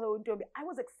still call her Untombi. I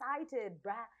was excited,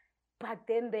 bruh. But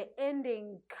then the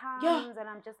ending comes, Yeah. and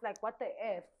I'm just like, what the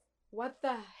F? What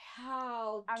the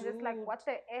hell, I'm just like, dude? what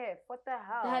the F? What the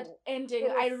hell? That ending,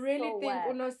 It I was really so think whack.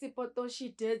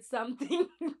 Unosipotoshi did something.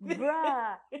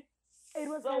 Bruh. It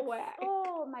was so like, whack.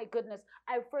 oh my goodness.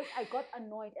 I got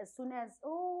annoyed as soon as,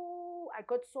 I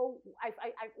got so, I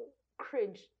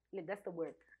cringed. Like, that's the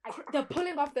word. The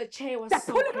pulling off the chair was The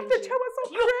so pulling cringy. off the chair was so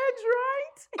cringe,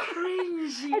 right?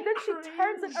 Cringy. And then she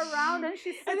turns it around and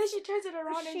she sits. And then she turns it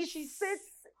around and she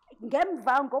sits.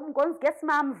 Guess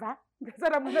mamva. That's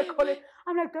what I'm gonna call it.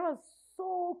 I'm like, that was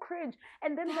so cringe.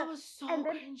 And then that was so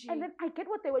cringy. And then I get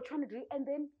what they were trying to do. And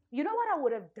then you know what I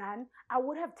would have done? I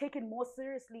would have taken more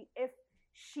seriously if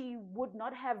she would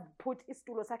not have put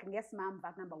istulo sakhe guess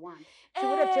mamva number one. She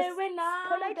would have just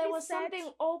politely there was said, something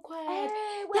awkward.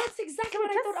 well, That's exactly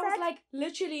what I thought. I was like,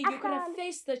 literally, you could have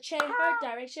faced the chair her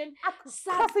direction,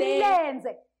 sat there,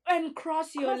 and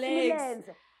cross your legs.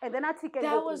 And then I think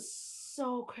that was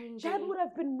so cringy. That would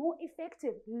have been more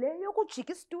effective. Leyo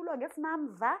kujika istulo guess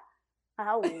mamva.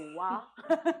 Oh wow.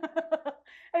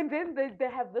 And then they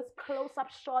have this close-up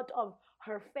shot of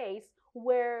her face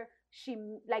where she,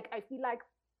 like, I feel like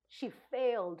she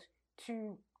failed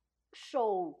to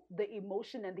show the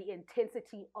emotion and the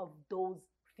intensity of those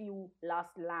few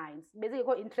last lines. Basically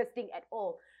quite interesting at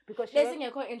all. Because she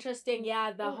quite interesting,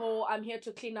 yeah, the whole I'm here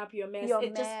to clean up your mess.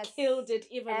 It mess, just killed it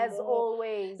even as more.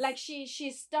 always. Like she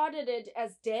started it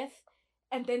as death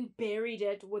and then buried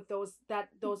it with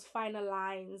those final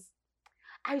lines.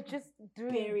 I just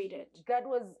buried it. That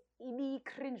was a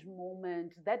cringe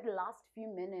moment. That last few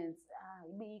minutes,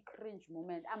 a cringe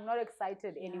moment. I'm not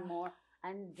excited anymore.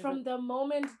 And from the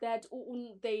moment that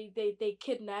they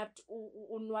kidnapped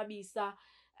Unwabisa,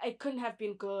 it couldn't have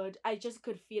been good. I just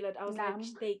could feel it. I was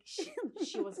like,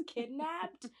 she was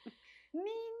kidnapped.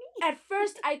 At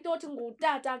first, I thought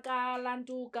ngutata ka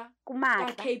Lantuka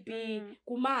ka KB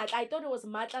Kumatla. I thought it was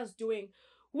Matla's doing,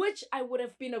 which I would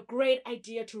have been a great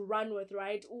idea to run with,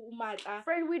 right? Matla,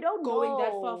 friend, we don't going know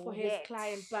that far for his yet.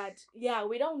 client, but yeah,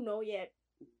 we don't know yet.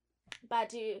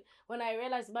 But when I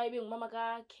realized maybe Mama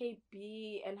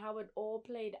KB and how it all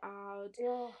played out,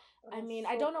 I mean,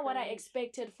 I don't know what I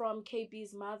expected from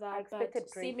KB's mother, but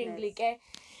seemingly,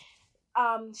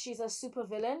 she's a super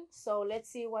villain. So let's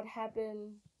see what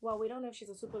happened. Well, we don't know if she's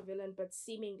a super villain, but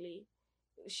seemingly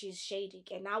she's shady.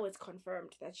 And now it's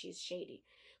confirmed that she's shady.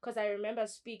 Because I remember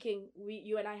speaking,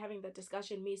 you and I having the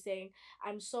discussion, me saying,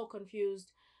 I'm so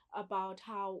confused about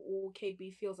how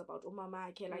KB feels about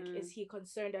Umamake. Like, is he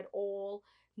concerned at all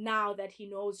now that he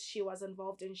knows she was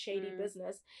involved in shady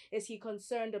business? Is he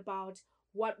concerned about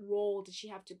what role did she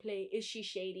have to play? Is she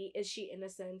shady? Is she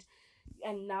innocent?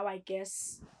 And now I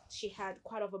guess she had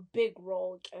quite of a big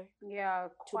role to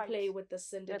play with the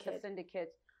syndicate.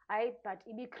 But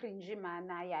it be cringy, man.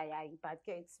 But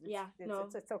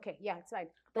it's okay. Yeah, it's fine.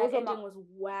 That ending was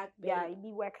whack. Yeah, it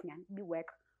be whack, man. It be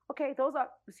whack. Okay, those are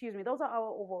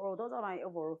my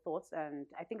overall thoughts, and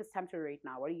I think it's time to rate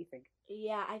now. What do you think?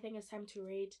 Yeah, I think it's time to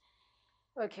rate.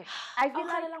 Okay. I feel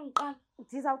like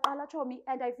Zizawqala Chomi,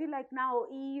 and I feel like now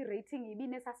rating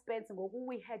ibine suspense ngoku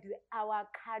we had our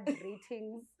card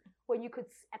ratings when you could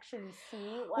actually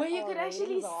see what when you could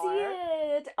actually see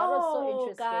it. That was so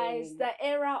interesting. Guys, the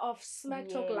era of Smack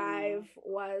Talk Live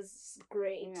was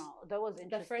great. Yeah, that was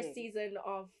interesting. The first season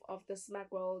of the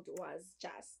Smack World was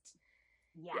just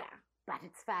but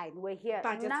it's fine. We're here.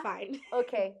 But it's fine.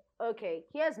 Okay.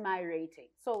 Here's my rating.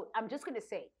 So I'm just gonna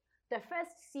say the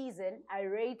first season I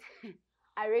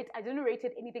didn't rate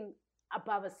it anything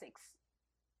above a 6.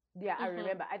 Yeah, I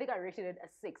remember. I think I rated it a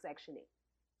 6 actually.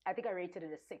 I think I rated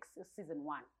it a 6, season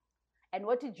 1. And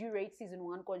what did you rate season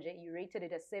 1, Konje? You rated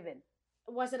it a 7.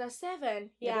 Was it a 7?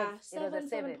 Yeah,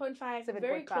 7.5.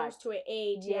 Very close to an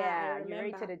 8. Yeah, you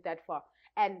rated it that far.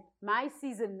 And my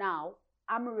season now,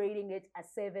 I'm rating it a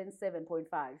 7.5.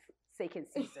 Second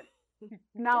season.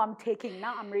 Now I'm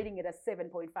rating it a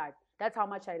 7.5. That's how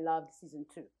much I loved season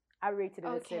 2. I rated it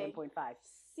a 7.5.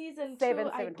 Season 2,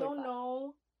 I don't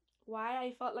know why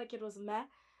I felt like it was meh,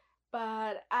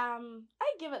 but I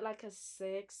give it like a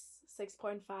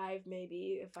 6.5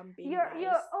 maybe if I'm being nice.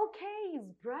 You're okay,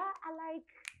 bruh. I like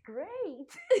great.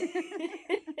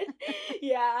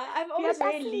 Yeah, I'm always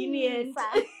very lenient.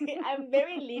 I'm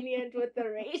very lenient with the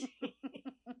rating.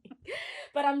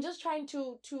 But I'm just trying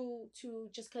to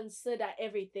just consider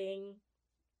everything,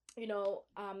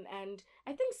 and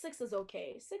I think 6 is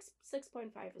okay.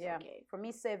 6.5 is okay. For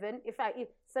me, 7. If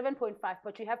 7.5,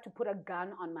 but you have to put a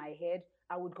gun on my head,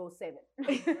 I would go 7.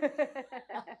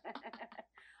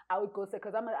 I would go say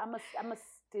because I'm a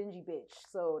stingy bitch.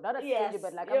 So not a Yes, stingy,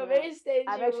 but like you're very I'm stingy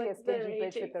actually a with the stingy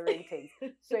bitch with the ratings.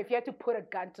 ratings. So if you had to put a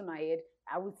gun to my head,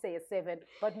 I would say a 7.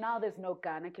 But now there's no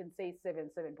gun. I can say 7,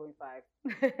 7.5.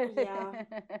 Yeah.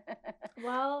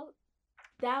 Well,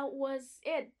 that was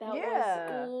it. That was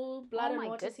Yeah. Ooh, Blood Oh and my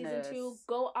Water season 2. goodness.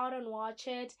 Go out and watch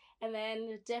it, and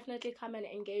then definitely come and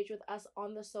engage with us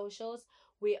on the socials.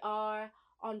 We are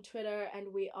on Twitter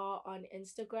and we are on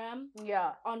Instagram.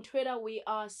 Yeah. On Twitter, we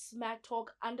are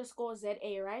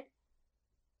smacktalk_ZA, right?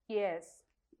 Yes.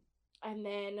 And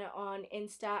then on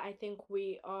Insta, I think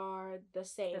we are the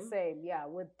same. The same. Yeah.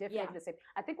 We're definitely the same.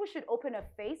 I think we should open a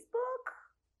Facebook.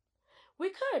 We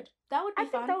could. That would be I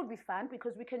fun. think that would be fun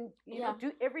because we can, you know,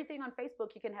 do everything on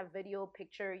Facebook. You can have video,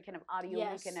 picture, you can have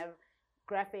audio, you can have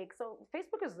graphics. So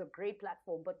Facebook is a great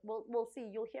platform, but we'll see.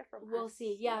 You'll hear from us. We'll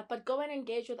see. Yeah, but go and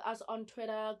engage with us on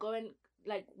Twitter. Go and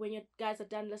like when you guys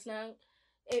are done listening.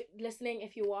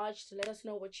 If you watched, let us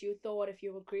know what you thought. If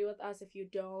you agree with us, if you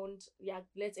don't, yeah,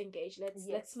 let's engage. Let's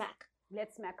smack.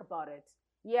 Let's smack about it.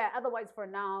 Yeah. Otherwise, for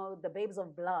now, the babes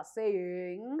of blah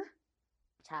saying,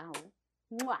 ciao,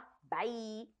 mwah,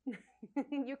 bye.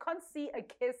 You can't see a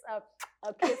kiss,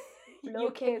 a kiss.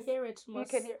 You can hear it. You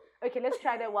can hear. Okay, let's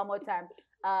try that one more time.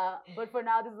 But for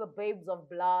now, this is the babes of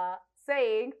blah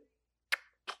saying.